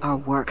day our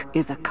work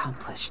is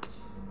accomplished.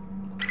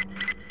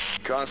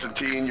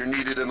 Constantine, you're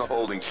needed in the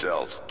holding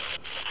cells.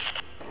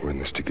 We're in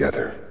this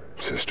together,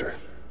 sister.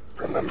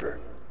 Remember.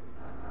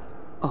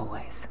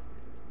 Always.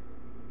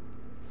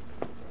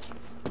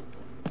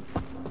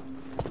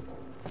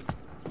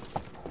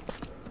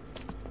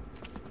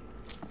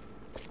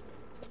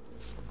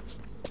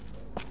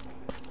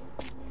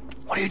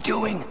 What are you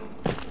doing?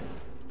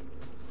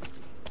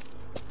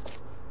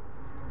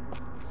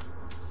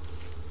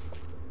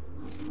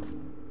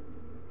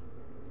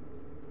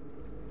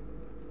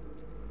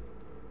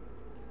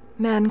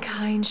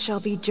 Mankind shall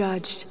be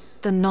judged.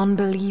 The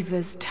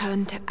non-believers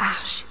turned to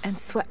ash and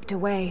swept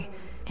away.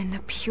 And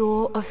the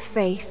pure of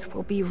faith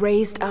will be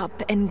raised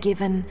up and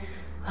given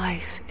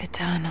life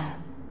eternal.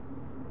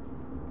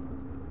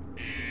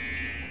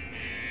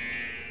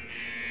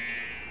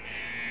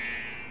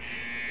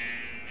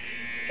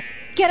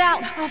 Get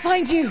out! I'll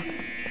find you!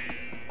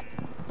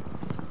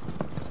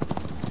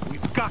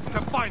 We've got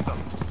to find them!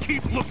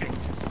 Keep looking!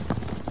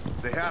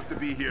 They have to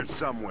be here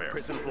somewhere.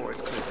 Prison floor is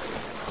clear.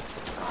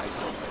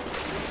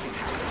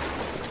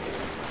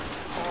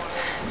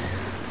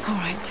 All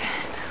right.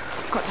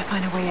 Got to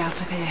find a way out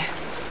of here.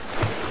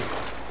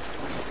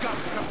 We've got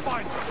to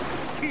find them!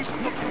 Keep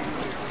looking!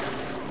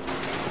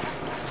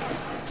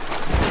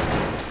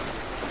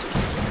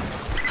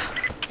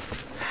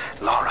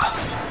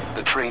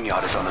 train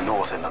yard is on the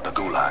north end of the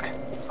Gulag.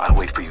 I'll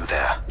wait for you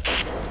there.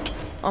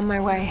 On my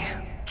way.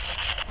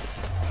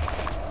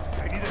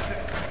 I need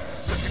assistance.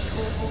 The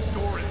control room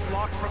door is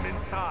locked from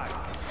inside.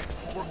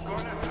 We're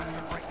gonna have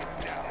to break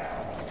it down.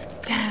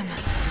 Damn.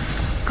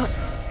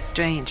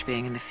 Strange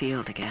being in the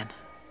field again.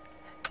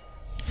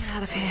 Get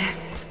out of here.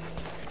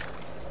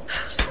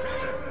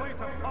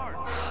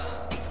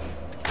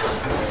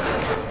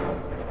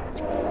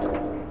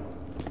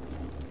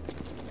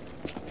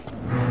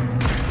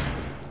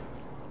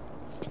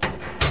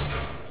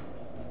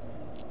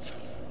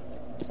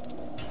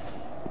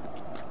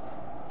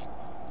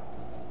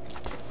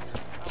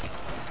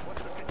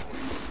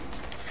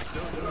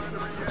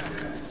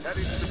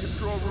 Heading to the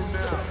control room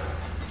now.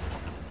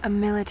 A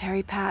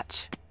military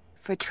patch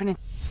for Trinity.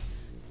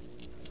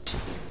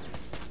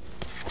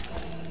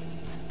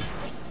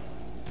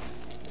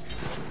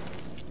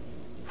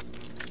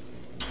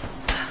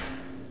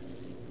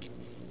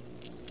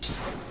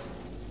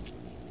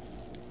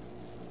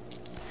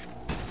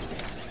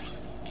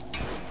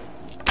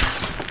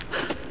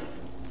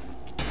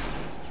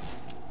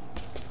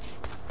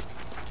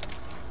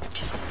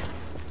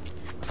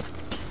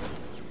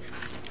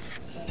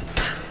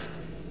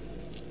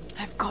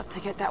 I've got to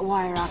get that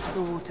wire out of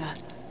the water.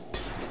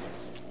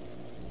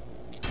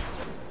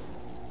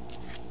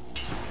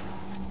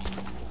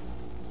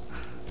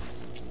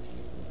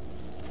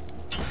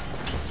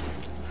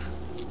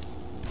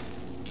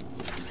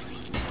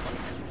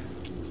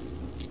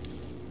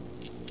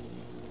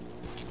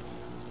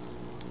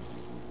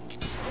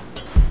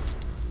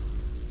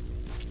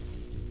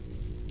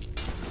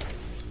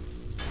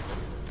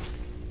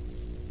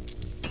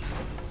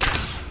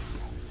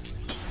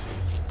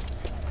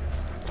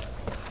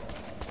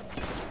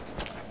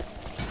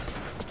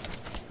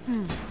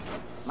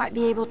 Might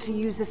be able to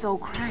use this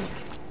old crank.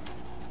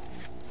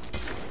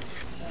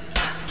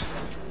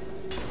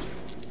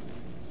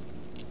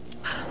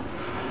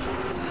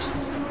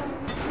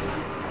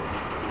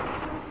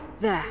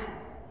 There.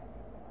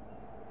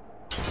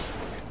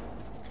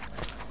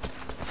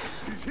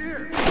 He's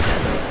here.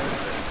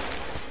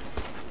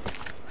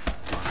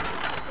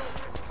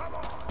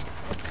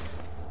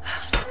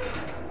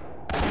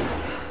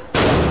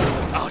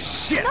 Oh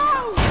shit!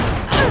 No!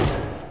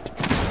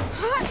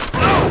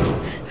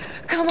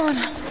 Come on.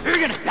 You're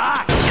gonna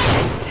die!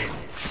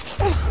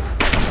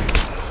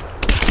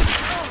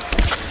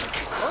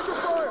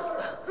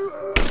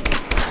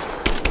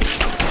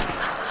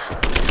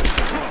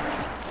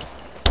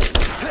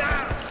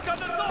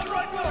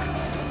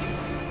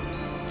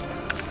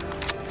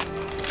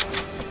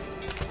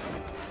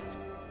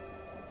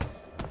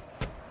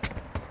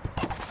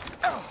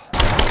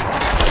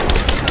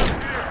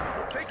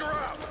 Take her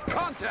out.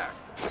 Contact.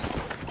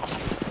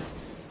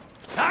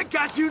 I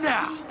got you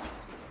now!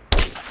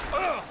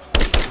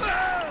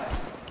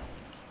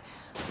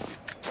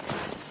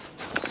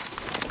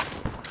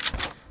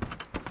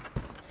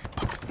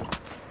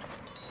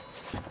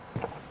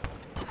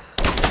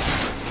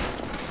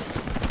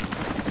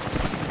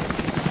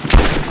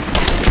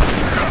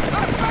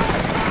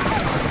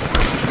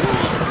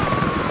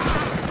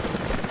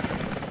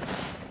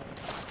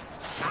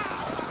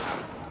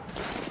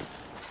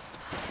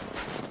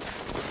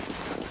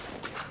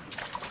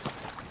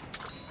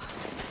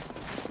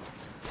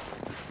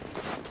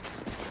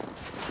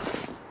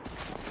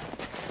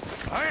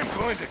 I am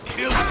going to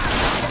kill you.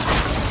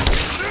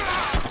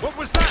 What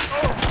was that?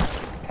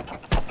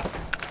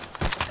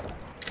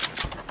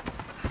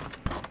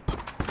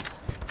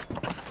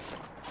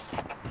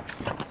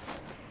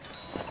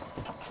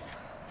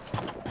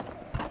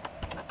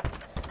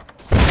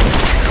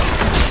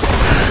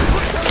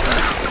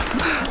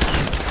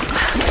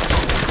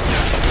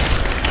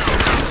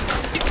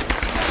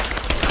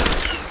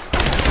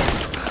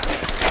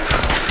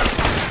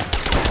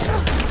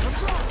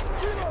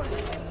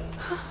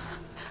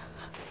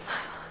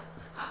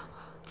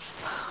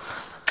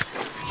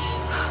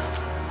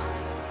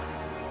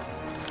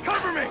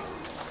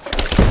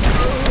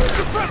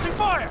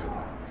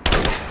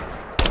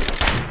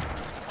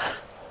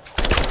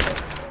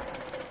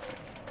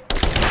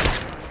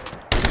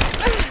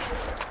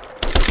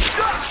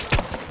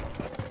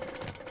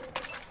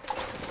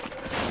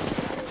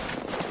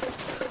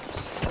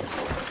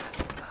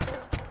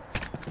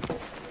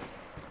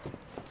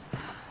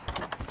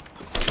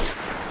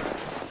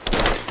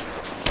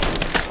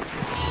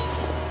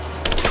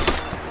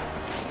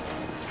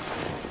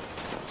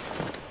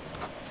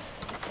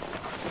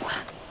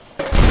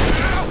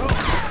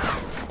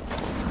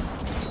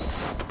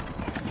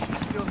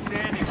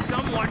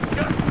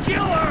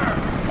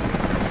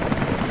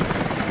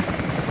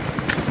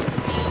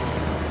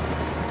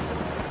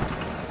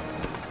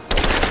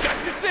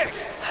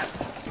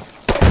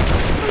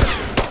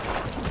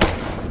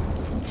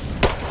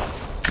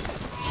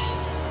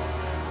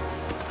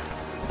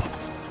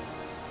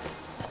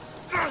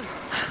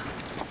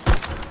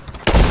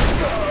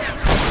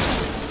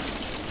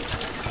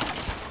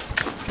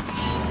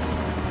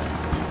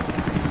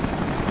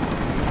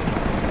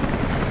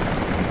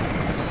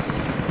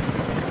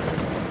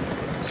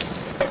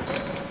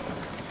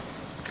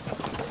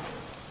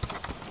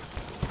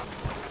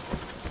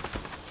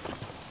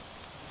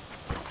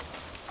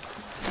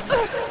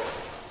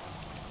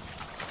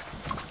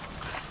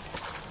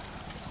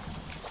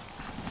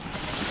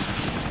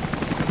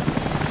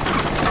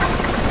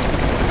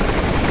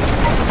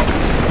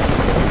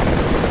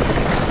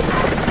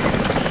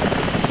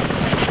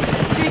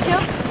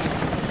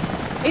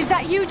 Is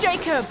that you,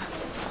 Jacob?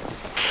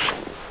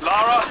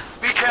 Lara,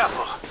 be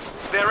careful.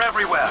 They're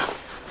everywhere.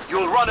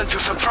 You'll run into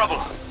some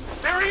trouble.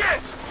 There he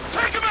is!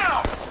 Take him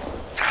out!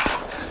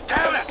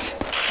 Damn it!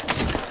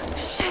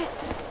 Shit!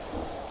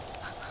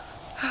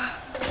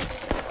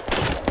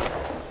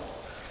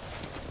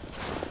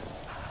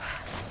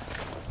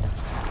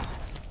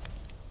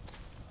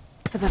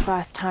 For the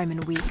first time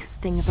in weeks,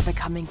 things are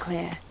becoming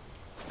clear.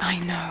 I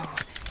know.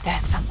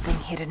 There's something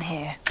hidden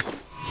here.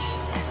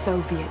 The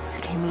Soviets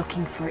came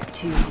looking for it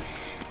too.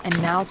 And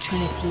now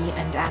Trinity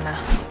and Anna.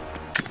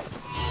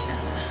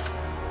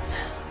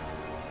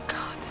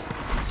 God.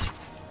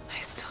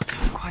 I still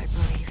don't quite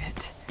believe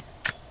it.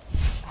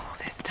 All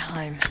this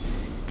time.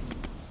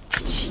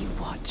 Did she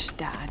watch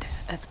Dad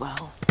as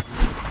well?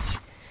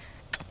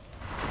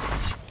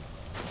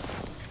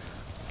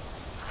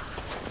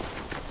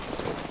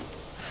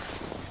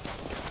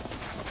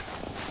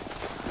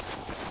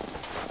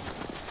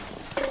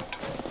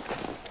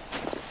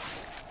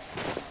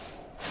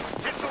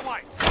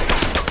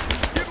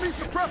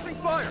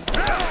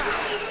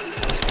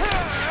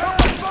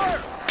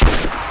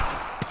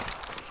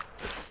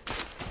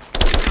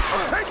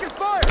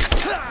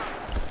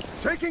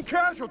 Taking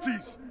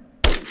casualties!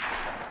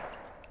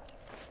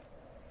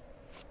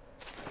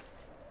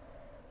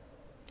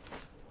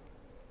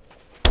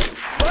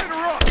 Light her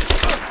up!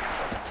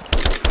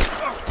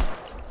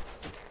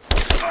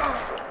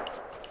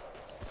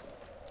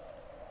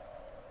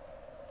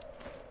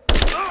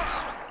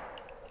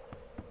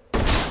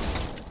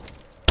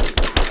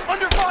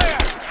 Under fire!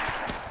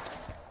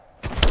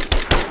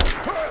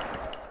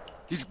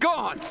 He's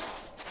gone!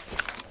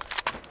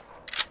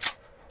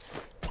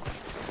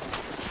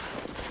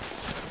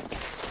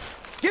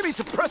 Give me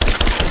suppressing!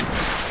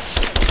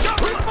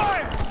 Open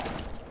fire!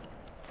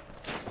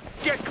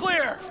 Get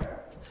clear!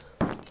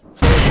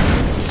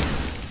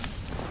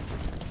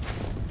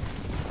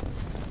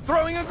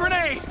 Throwing a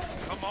grenade!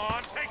 Come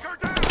on, take her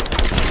down!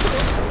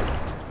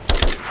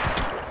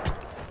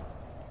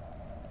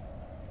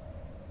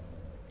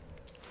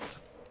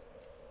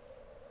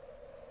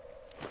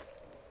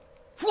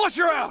 Flush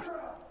her out!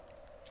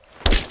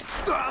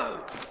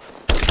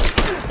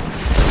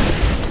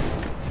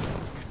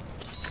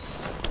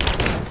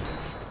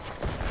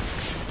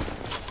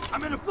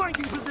 I'm in a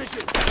flanking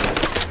position!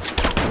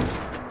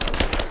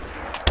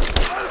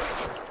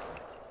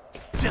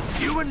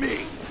 Just you and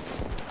me!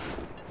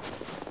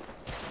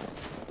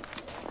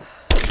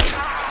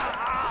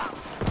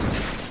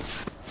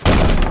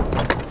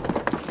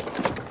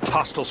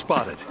 Hostile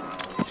spotted.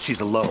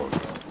 She's alone.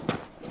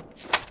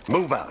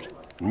 Move out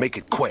and make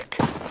it quick.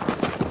 Let's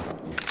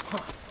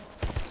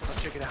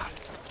check it out.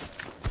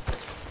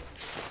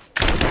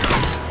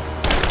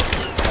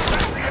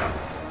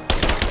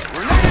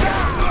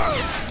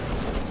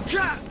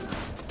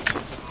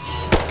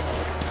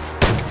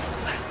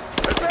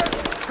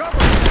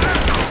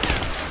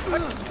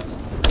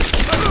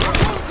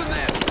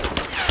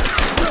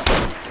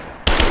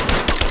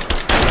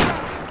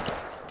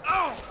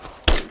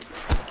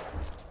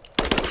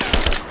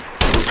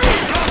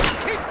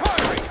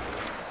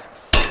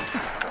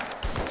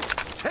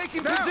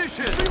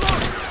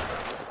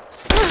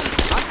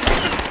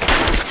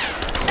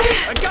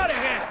 I got a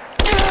hit!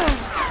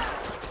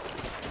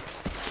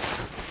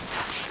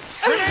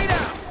 Grenade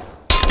out!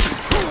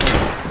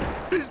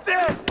 He's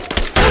dead!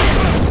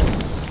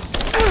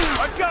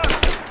 I got him!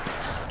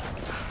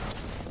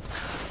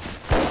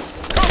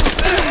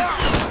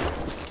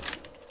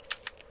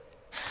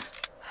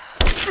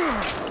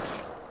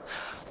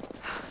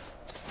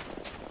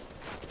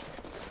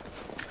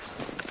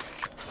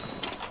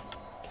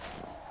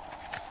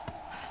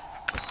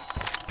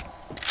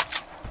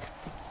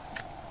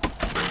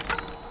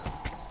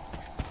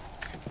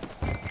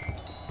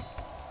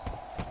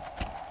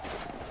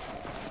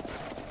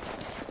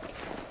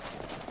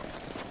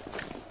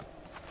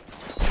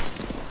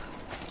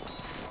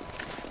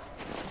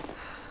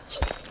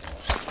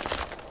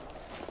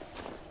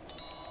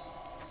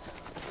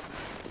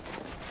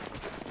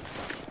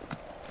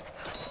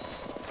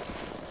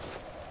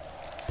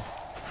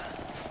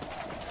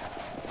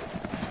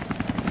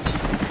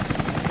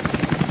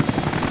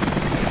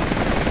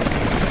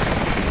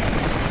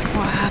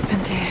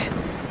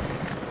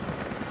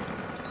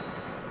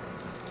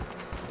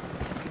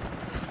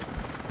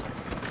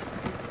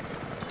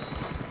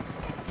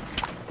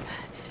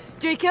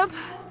 Jacob,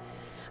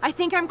 I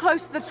think I'm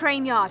close to the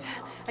train yard.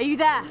 Are you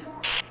there?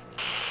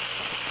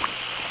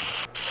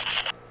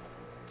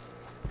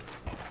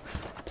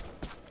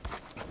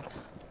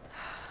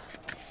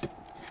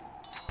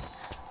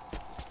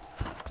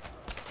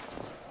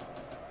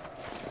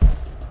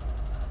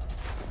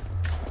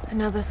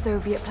 Another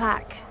Soviet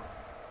plaque.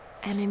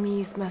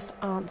 Enemies must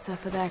answer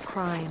for their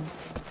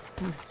crimes.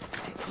 A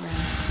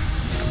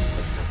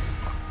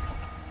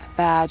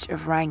badge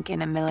of rank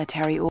in a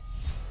military order.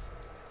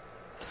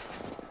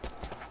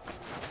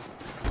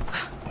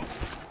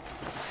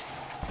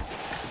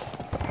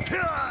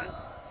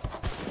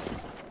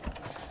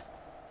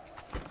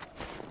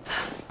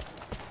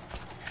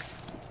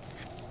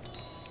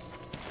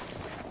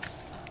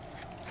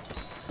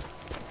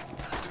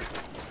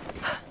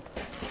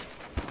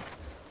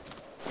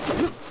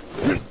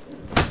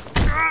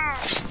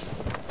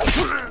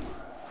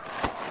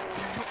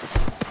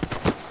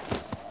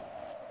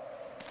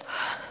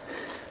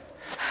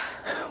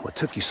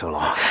 you so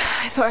long?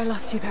 I thought I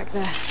lost you back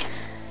there.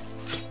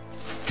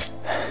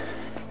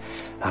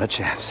 Not a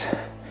chance.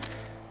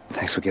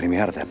 Thanks for getting me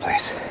out of that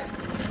place.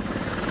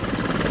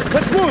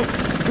 Let's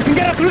move! We can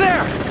get up through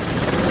there!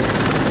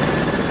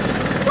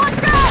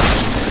 Watch out!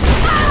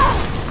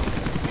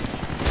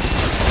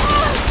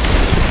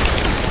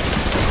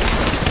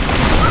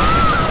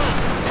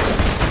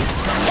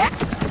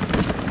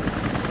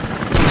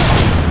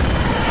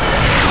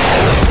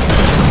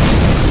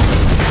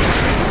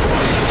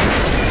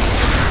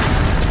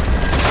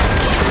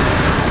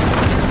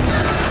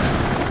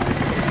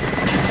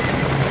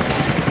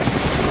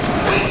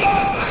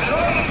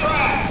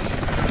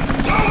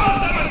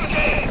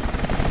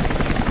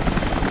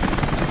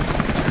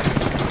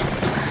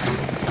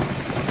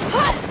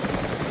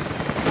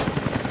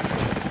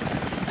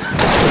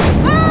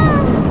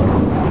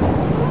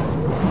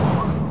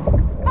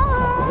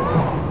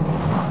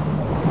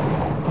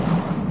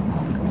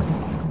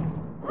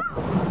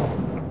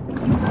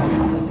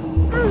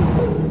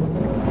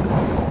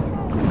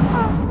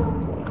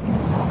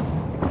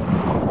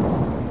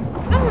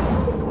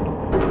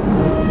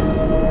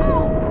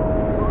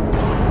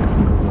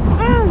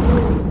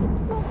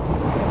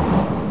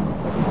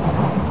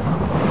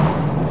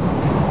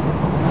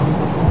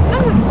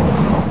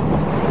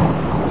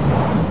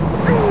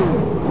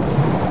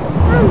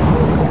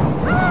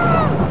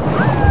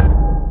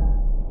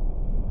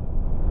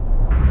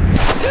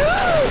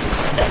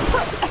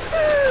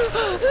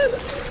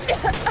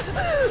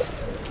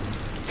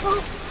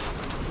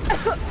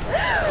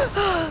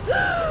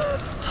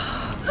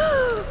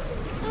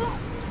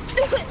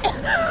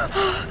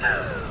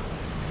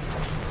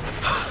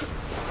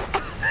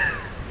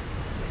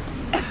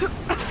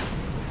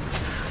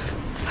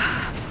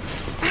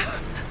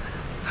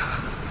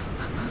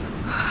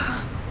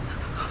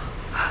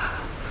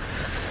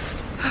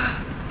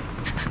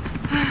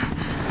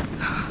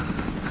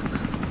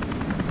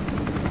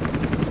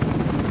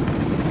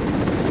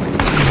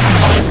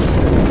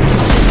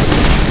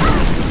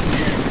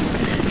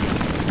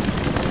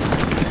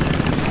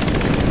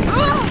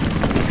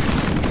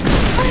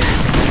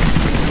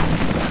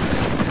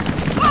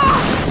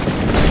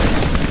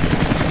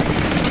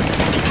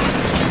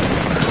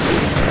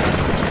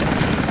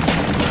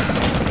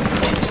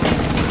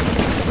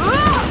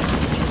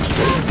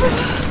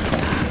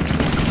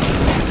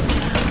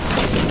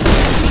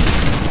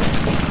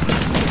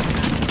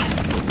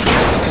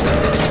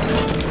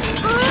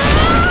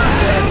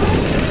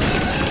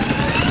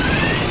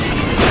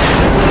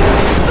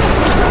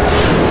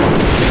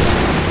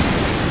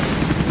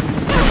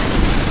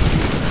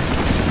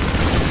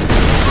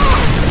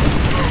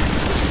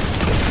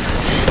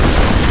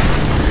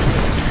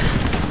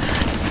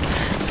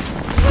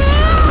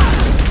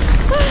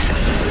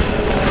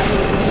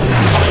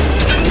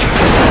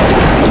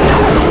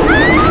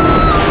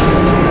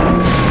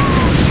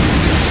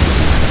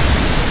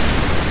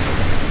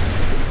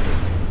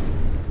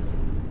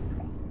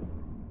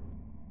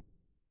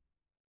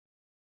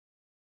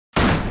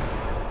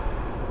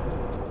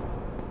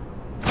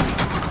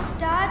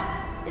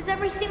 Is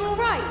everything all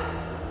right?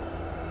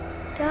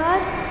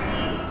 Dad?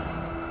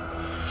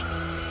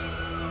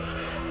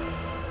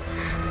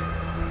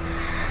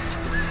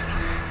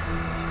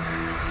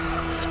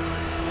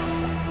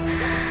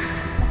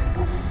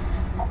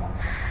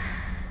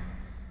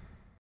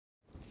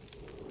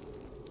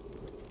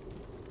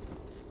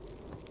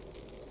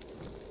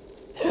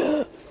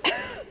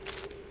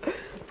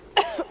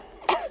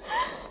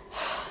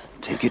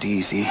 Take it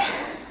easy.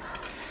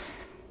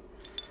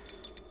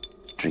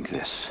 Drink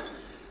this.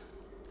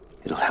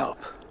 It'll help.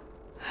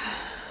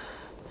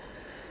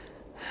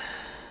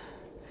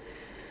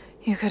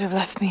 You could have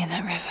left me in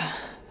that river.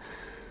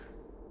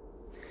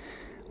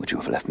 Would you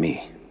have left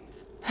me?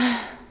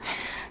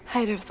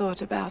 I'd have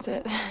thought about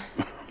it.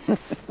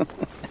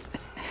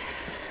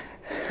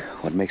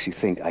 What makes you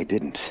think I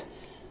didn't?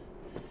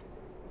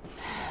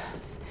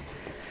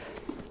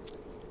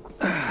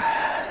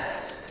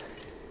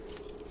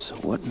 So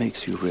what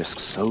makes you risk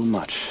so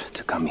much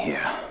to come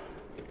here?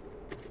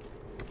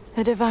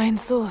 The divine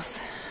source.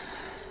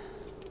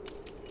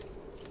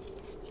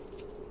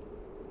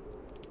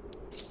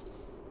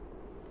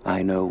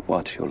 I know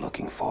what you're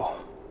looking for.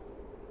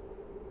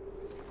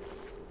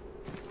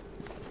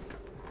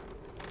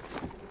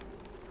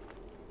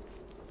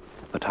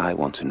 But I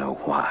want to know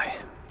why.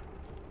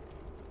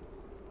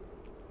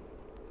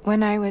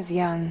 When I was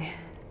young,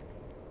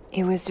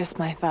 it was just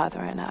my father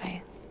and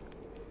I.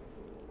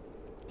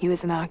 He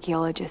was an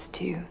archaeologist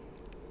too.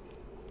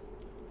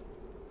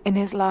 In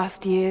his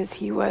last years,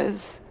 he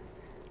was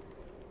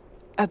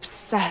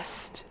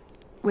obsessed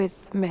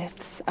with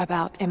myths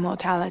about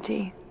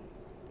immortality.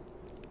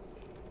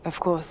 Of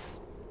course,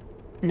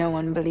 no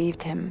one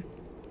believed him,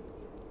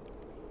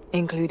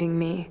 including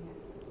me.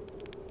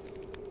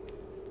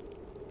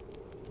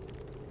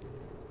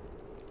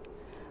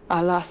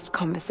 Our last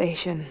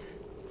conversation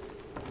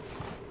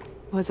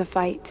was a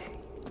fight.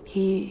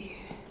 He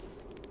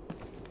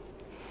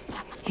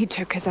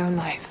took his own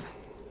life.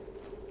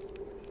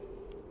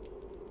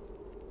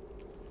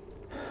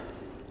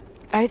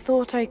 I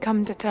thought I'd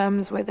come to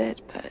terms with it,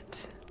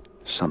 but...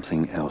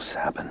 Something else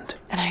happened.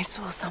 And I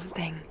saw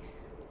something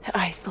that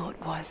I thought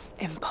was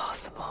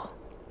impossible.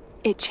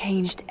 It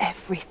changed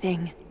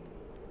everything.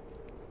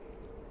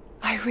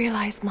 I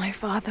realized my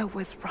father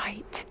was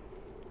right.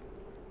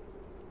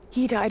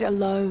 He died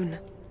alone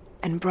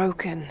and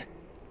broken.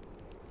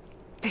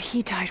 But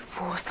he died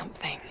for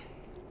something.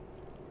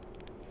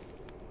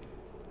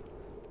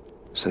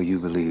 So you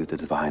believe the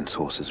divine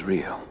source is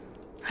real?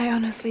 I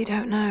honestly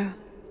don't know.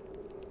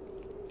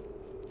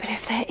 But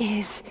if there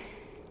is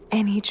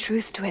any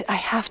truth to it, I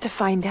have to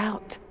find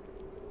out.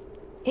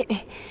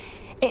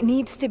 It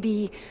needs to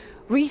be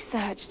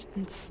researched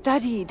and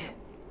studied.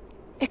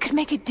 It could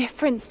make a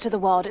difference to the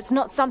world. It's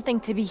not something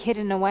to be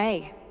hidden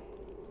away.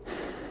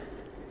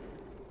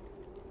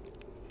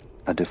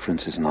 A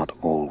difference is not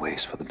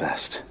always for the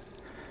best.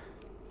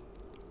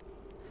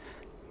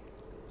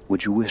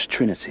 Would you wish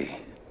Trinity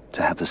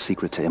to have the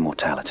secret to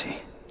immortality?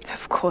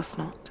 Of course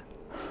not.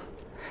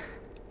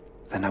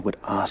 Then I would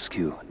ask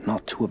you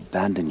not to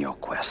abandon your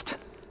quest,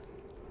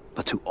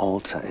 but to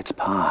alter its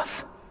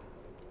path.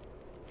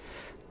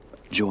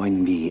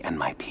 Join me and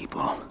my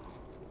people.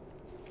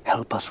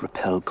 Help us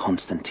repel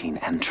Constantine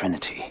and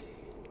Trinity.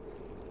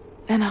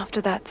 Then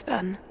after that's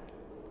done...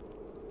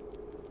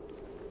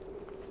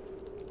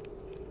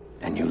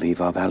 And you leave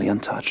our valley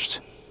untouched.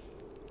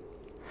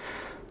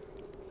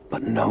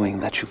 But knowing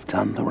that you've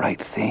done the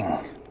right thing.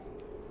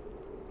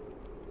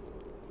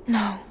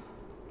 No.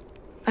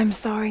 I'm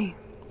sorry.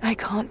 I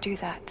can't do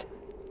that.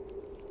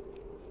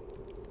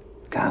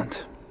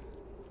 Can't.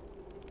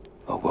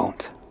 Or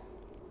won't.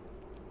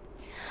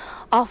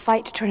 I'll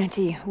fight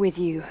Trinity with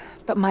you,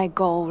 but my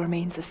goal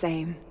remains the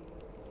same.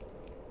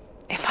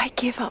 If I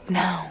give up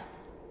now...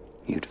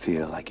 You'd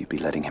feel like you'd be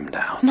letting him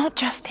down. Not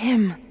just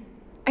him.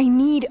 I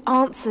need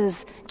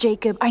answers,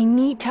 Jacob. I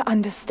need to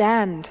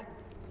understand.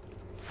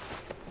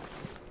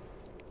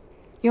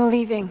 You're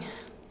leaving.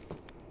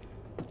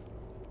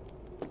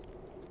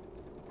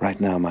 Right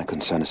now, my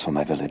concern is for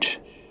my village.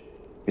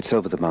 It's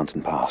over the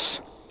mountain pass.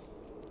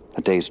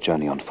 A day's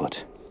journey on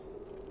foot.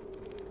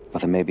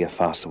 But there may be a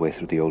faster way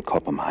through the old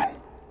copper mine.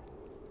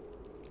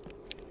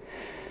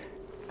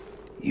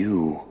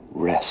 You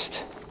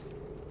rest.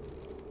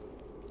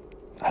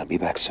 I'll be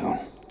back soon.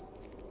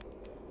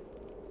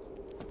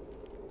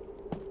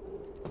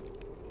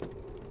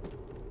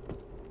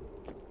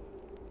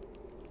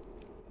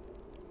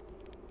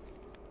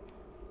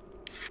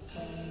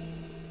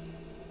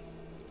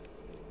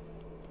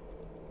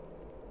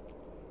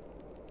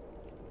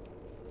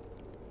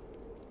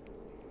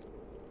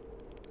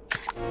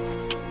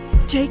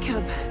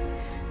 Jacob,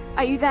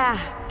 are you there?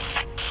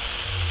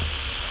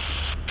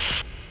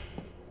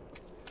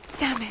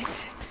 Damn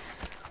it.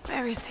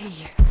 Where is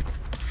he?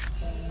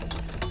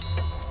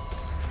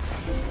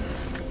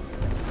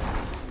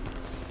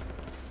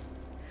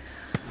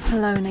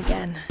 Alone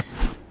again.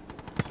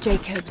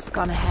 Jacob's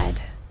gone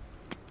ahead.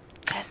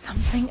 There's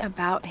something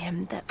about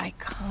him that I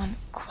can't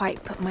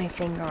quite put my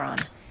finger on.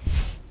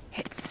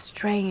 It's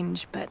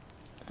strange, but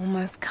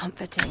almost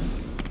comforting.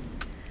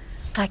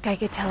 Like I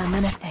could tell him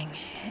anything.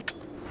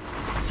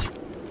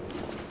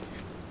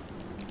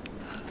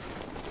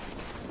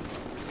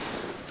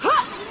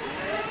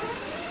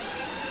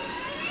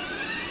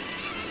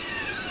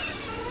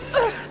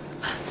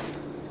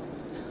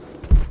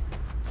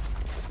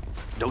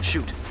 Don't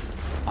shoot.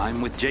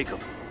 I'm with Jacob.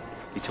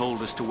 He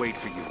told us to wait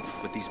for you,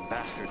 but these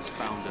bastards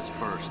found us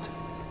first.